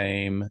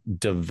same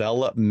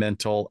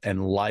developmental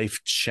and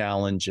life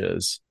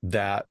challenges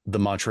that the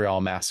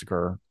Montreal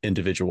Massacre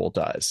individual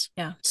does.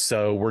 Yeah.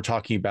 So we're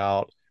talking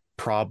about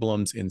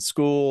problems in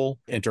school,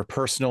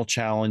 interpersonal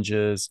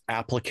challenges,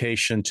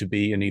 application to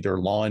be in either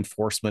law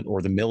enforcement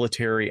or the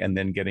military, and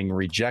then getting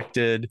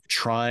rejected,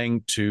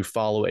 trying to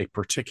follow a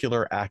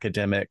particular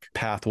academic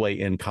pathway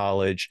in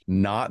college,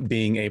 not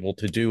being able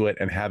to do it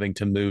and having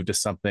to move to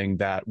something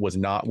that was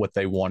not what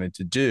they wanted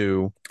to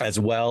do, as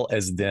well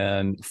as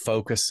then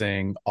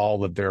focusing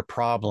all of their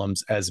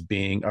problems as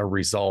being a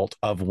result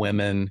of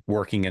women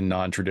working in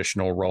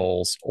non-traditional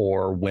roles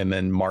or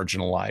women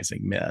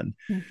marginalizing men.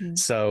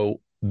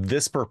 So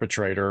this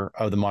perpetrator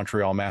of the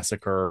Montreal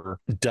Massacre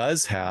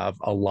does have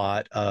a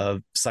lot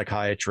of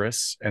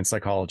psychiatrists and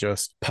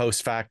psychologists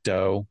post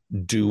facto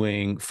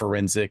doing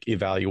forensic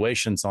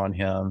evaluations on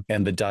him.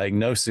 And the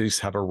diagnoses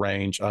have a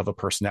range of a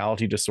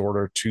personality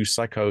disorder to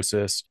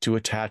psychosis to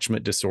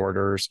attachment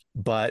disorders.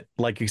 But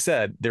like you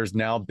said, there's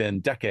now been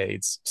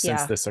decades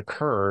since this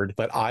occurred.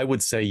 But I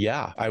would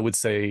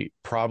say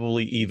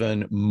probably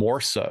even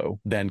more so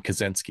than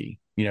Kaczynski.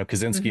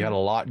 Kaczynski had a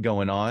lot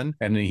going on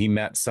and he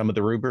met some of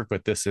the rubric,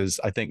 but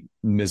I think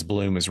Ms.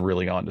 Bloom is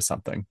really onto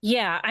something.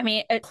 Yeah. I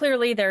mean,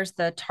 clearly there's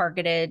the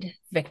targeted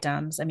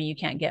victims. I mean, you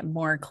can't get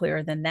more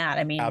clear than that.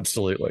 I mean,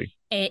 absolutely.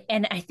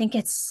 And I think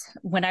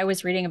when I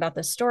was reading about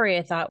this story,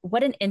 I thought,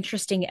 what an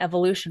interesting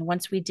evolution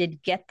once we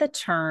did get the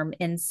term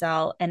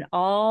incel and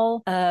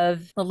all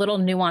of the little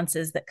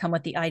nuances that come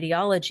with the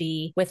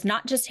ideology, with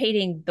not just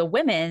hating the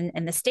women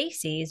and the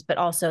Stacys, but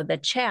also the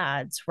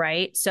Chads,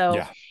 right?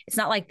 So it's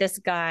not like this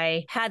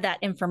guy had that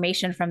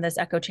information from this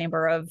echo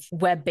chamber of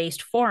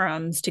web-based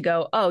forums to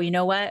go, oh, you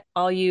know what?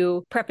 All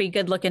you preppy,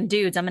 good-looking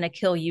dudes, I'm going to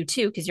kill you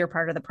too, because you're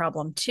part of the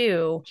problem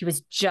too. He was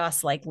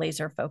just like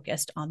laser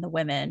focused on the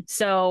women.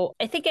 So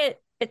I think it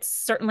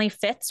certainly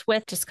fits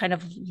with just kind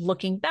of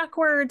looking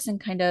backwards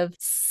and kind of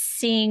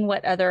seeing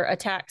what other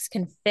attacks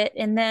can fit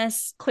in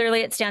this.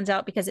 Clearly, it stands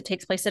out because it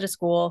takes place at a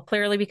school,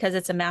 clearly because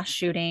it's a mass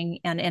shooting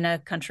and in a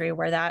country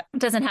where that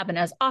doesn't happen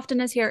as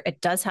often as here. It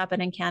does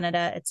happen in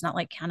Canada. It's not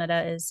like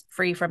Canada is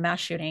free from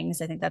mass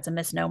shootings. I think that's a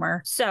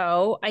misnomer.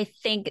 So I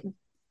think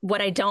what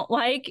I don't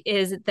like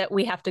is that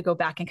we have to go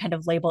back and kind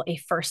of label a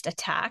first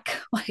attack.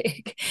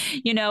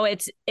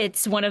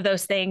 It's one of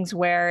those things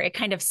where it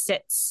kind of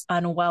sits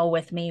unwell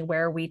with me,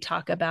 where we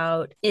talk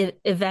about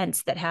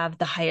events that have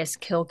the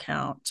highest kill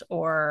count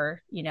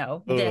or,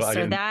 this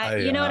or that.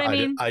 You know what I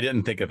mean? I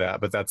didn't think of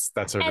that, but that's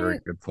a very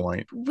good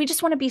point. We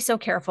just want to be so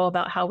careful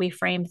about how we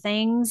frame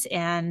things,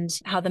 and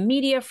how the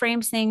media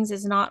frames things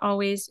is not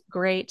always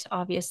great,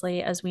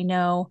 obviously, as we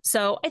know.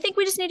 So I think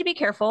we just need to be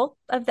careful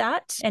of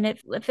that. And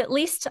if at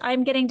least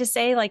I'm getting to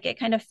say, like, it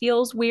kind of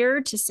feels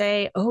weird to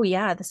say, oh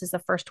yeah, this is the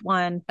first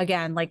one.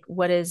 Again, like,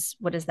 what does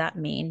that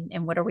mean?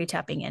 And what are we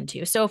tapping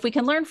into? So if we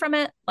can learn from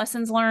it,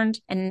 lessons learned.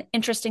 And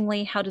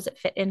interestingly, how does it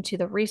fit into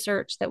the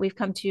research that we've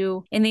come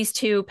to in these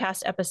two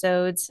past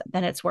episodes?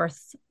 Then it's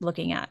worth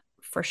looking at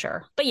for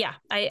sure. But yeah,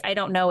 I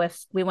don't know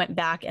if we went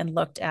back and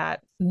looked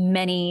at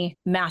many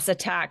mass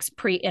attacks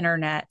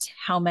pre-internet,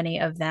 how many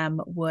of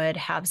them would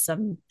have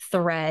some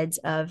threads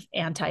of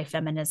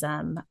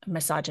anti-feminism,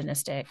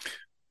 misogynistic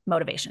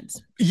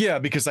motivations. Yeah,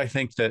 because I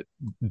think that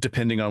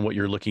depending on what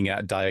you're looking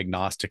at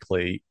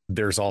diagnostically,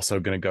 there's also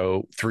going to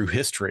go through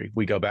history.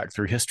 We go back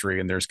through history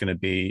and there's going to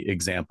be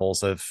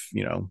examples of,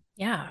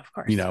 Yeah, of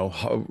course.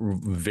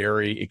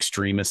 Very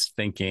extremist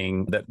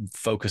thinking that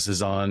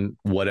focuses on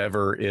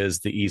whatever is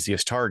the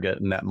easiest target,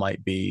 and that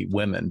might be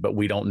women. But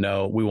we don't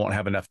know. We won't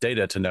have enough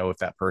data to know if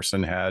that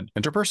person had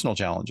interpersonal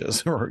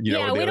challenges or or the we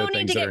other don't need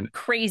things to that get are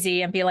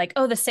crazy and be like,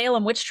 oh, the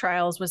Salem witch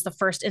trials was the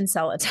first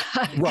incel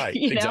attack. right.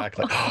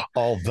 Exactly.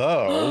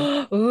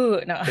 Although,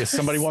 Ooh, no. if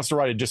somebody wants to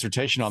write a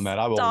dissertation on that,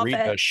 I will Stop read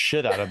the it.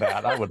 shit out of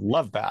that. I would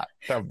love that.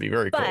 That would be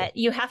very cool. But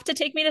you have to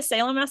take me to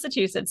Salem,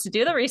 Massachusetts to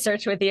do the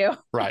research with you.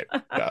 Right.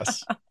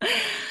 Yes.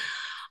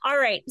 All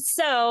right.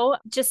 So,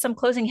 just some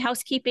closing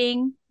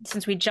housekeeping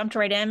since we jumped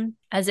right in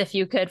as if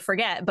you could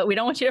forget, but we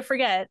don't want you to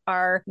forget.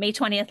 Our May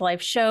 20th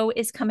live show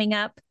is coming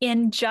up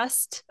in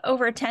just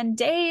over 10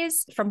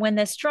 days from when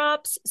this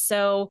drops.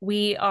 So,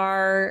 we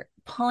are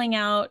pulling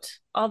out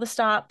all the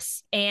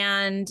stops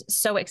and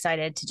so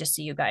excited to just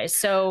see you guys.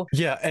 So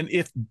yeah. And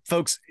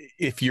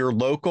if you're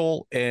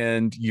local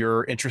and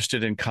you're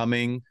interested in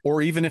coming,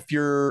 or even if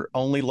you're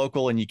only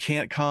local and you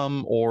can't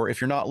come, or if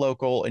you're not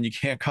local and you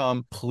can't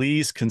come,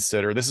 please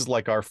consider, this is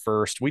like our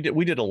first, we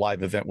did a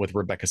live event with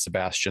Rebecca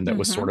Sebastian that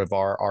was sort of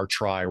our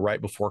try right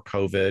before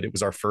COVID. It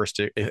was our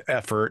first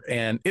effort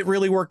and it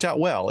really worked out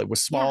well. It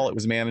was small, It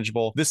was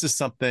manageable. This is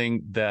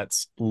something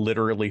that's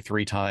literally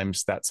 3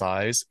 times that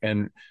size.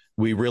 And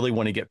we really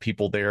want to get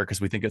people there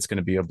because we think it's going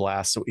to be a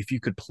blast. So if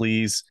you could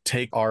please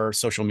take our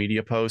social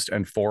media post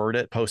and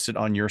post it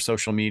on your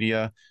social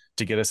media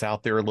to get us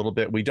out there a little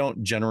bit. We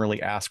don't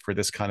generally ask for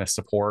this kind of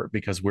support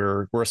because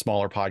we're a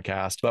smaller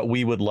podcast, but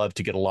we would love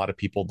to get a lot of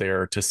people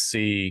there to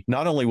see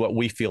not only what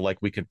we feel like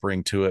we could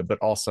bring to it, but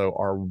also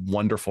our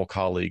wonderful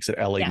colleagues at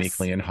LA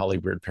Meekley and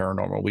Hollywood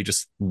Paranormal. We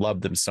just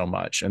love them so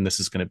much. And this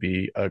is going to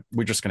be,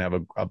 we're just going to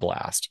have a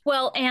blast.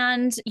 Well,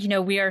 and,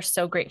 we are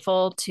so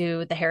grateful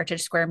to the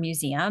Heritage Square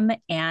Museum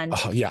and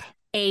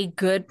a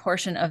good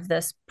portion of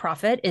this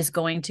profit is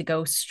going to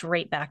go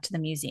straight back to the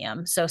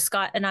museum. So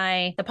Scott and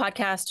I, the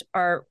podcast,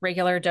 are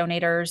regular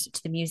donators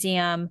to the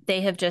museum. They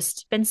have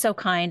just been so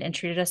kind and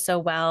treated us so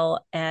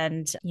well.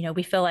 And,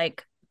 we feel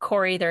like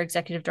Corey, their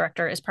executive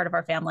director, is part of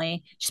our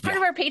family. She's part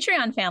of our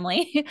Patreon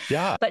family.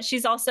 Yeah. But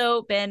she's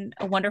also been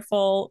a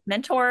wonderful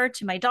mentor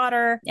to my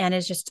daughter and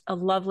is just a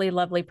lovely,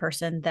 lovely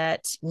person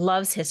that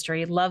loves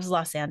history, loves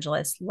Los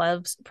Angeles,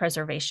 loves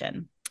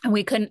preservation. And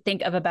we couldn't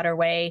think of a better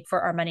way for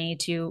our money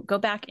to go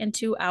back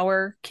into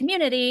our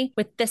community,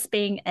 with this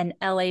being an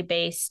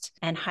LA-based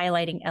and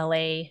highlighting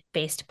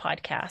LA-based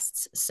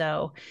podcasts.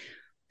 So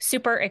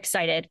super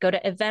excited. Go to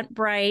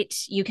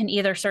Eventbrite. You can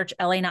either search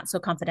LA Not So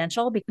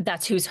Confidential, because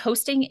that's who's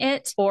hosting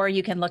it, or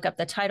you can look up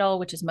the title,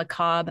 which is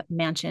Macabre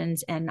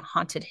Mansions and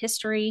Haunted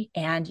History,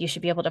 and you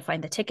should be able to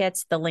find the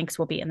tickets. The links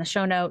will be in the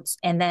show notes.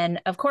 And then,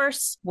 of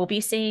course, we'll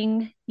be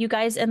seeing you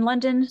guys in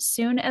London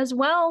soon as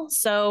well.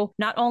 So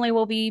not only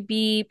will we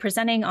be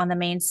presenting on the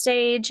main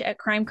stage at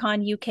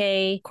CrimeCon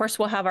UK, of course,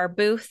 we'll have our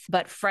booth,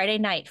 but Friday,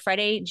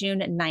 June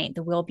 9th,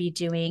 we'll be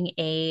doing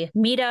a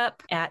meetup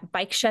at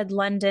Bike Shed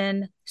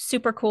London.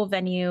 Super cool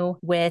venue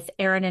with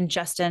Aaron and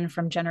Justin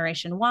from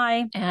Generation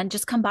Y, and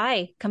just come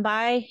by,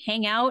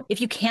 hang out.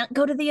 If you can't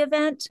go to the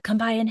event, come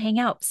by and hang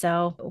out.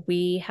 So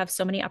we have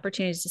so many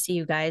opportunities to see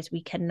you guys.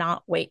 We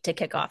cannot wait to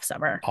kick off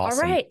summer.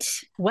 Awesome. All right.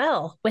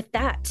 Well, with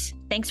that,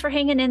 thanks for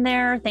hanging in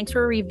there. Thanks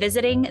for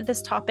revisiting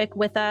this topic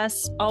with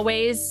us.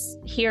 Always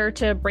here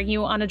to bring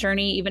you on a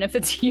journey, even if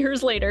it's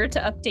years later, to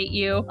update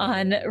you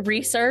on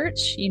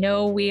research.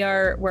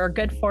 We're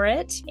good for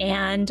it.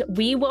 And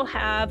we will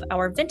have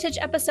our vintage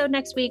episode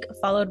next week,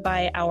 followed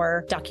by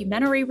our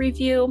documentary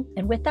review.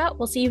 And with that,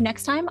 we'll see you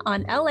next time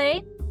on LA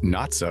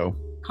Not So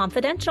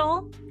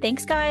Confidential.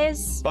 Thanks,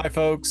 guys. Bye,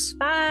 folks.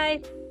 Bye.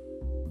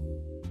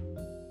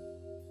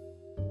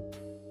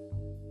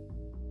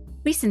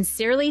 We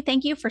sincerely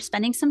thank you for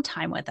spending some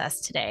time with us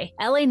today.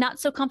 LA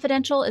Not So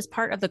Confidential is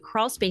part of the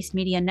Crawlspace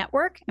Media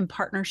Network in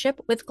partnership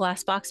with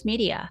Glassbox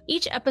Media.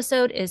 Each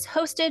episode is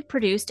hosted,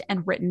 produced,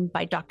 and written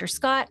by Dr.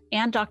 Scott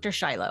and Dr.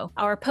 Shiloh.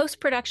 Our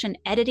post-production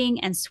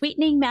editing and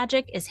sweetening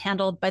magic is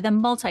handled by the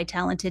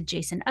multi-talented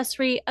Jason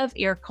Usry of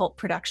Ear Cult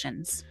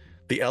Productions.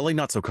 The LA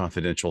Not So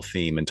Confidential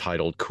theme,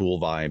 entitled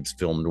Cool Vibes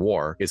Film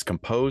Noir, is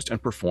composed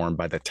and performed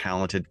by the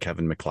talented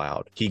Kevin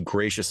MacLeod. He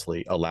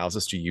graciously allows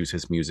us to use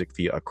his music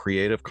via a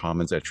Creative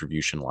Commons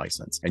Attribution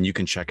license, and you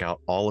can check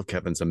out all of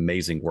Kevin's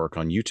amazing work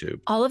on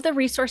YouTube. All of the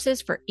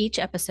resources for each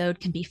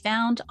episode can be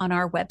found on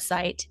our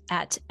website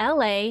at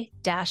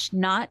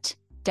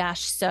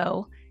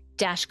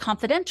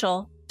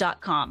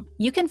la-not-so-confidential.com.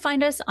 You can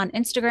find us on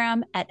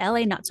Instagram at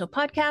LA Not So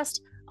Podcast,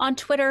 on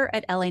Twitter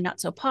at LA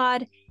Not So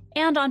Pod,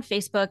 and on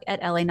Facebook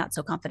at LA Not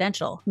So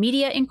Confidential.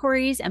 Media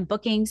inquiries and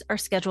bookings are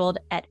scheduled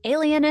at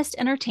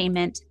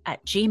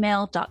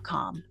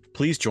alienistentertainment@gmail.com.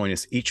 Please join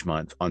us each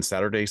month on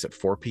Saturdays at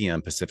 4 p.m.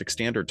 Pacific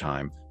Standard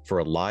Time for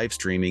a live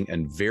streaming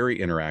and very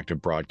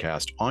interactive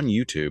broadcast on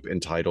YouTube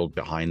entitled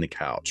Behind the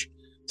Couch.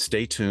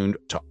 Stay tuned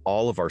to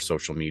all of our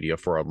social media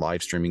for our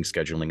live streaming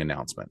scheduling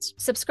announcements.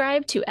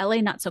 Subscribe to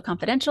LA Not So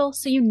Confidential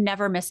so you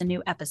never miss a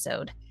new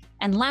episode.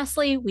 And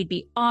lastly, we'd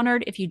be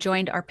honored if you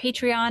joined our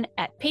Patreon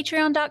at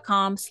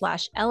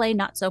patreon.com/LA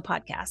Not So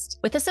Podcast.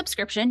 With a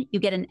subscription, you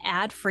get an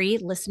ad-free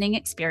listening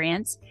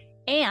experience,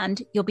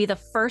 and you'll be the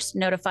first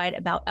notified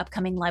about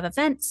upcoming live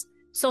events,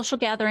 social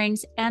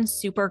gatherings, and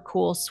super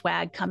cool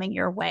swag coming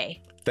your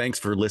way. Thanks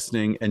for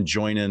listening, and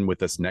join in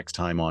with us next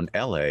time on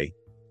LA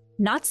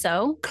Not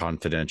So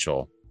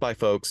Confidential. Bye,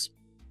 folks.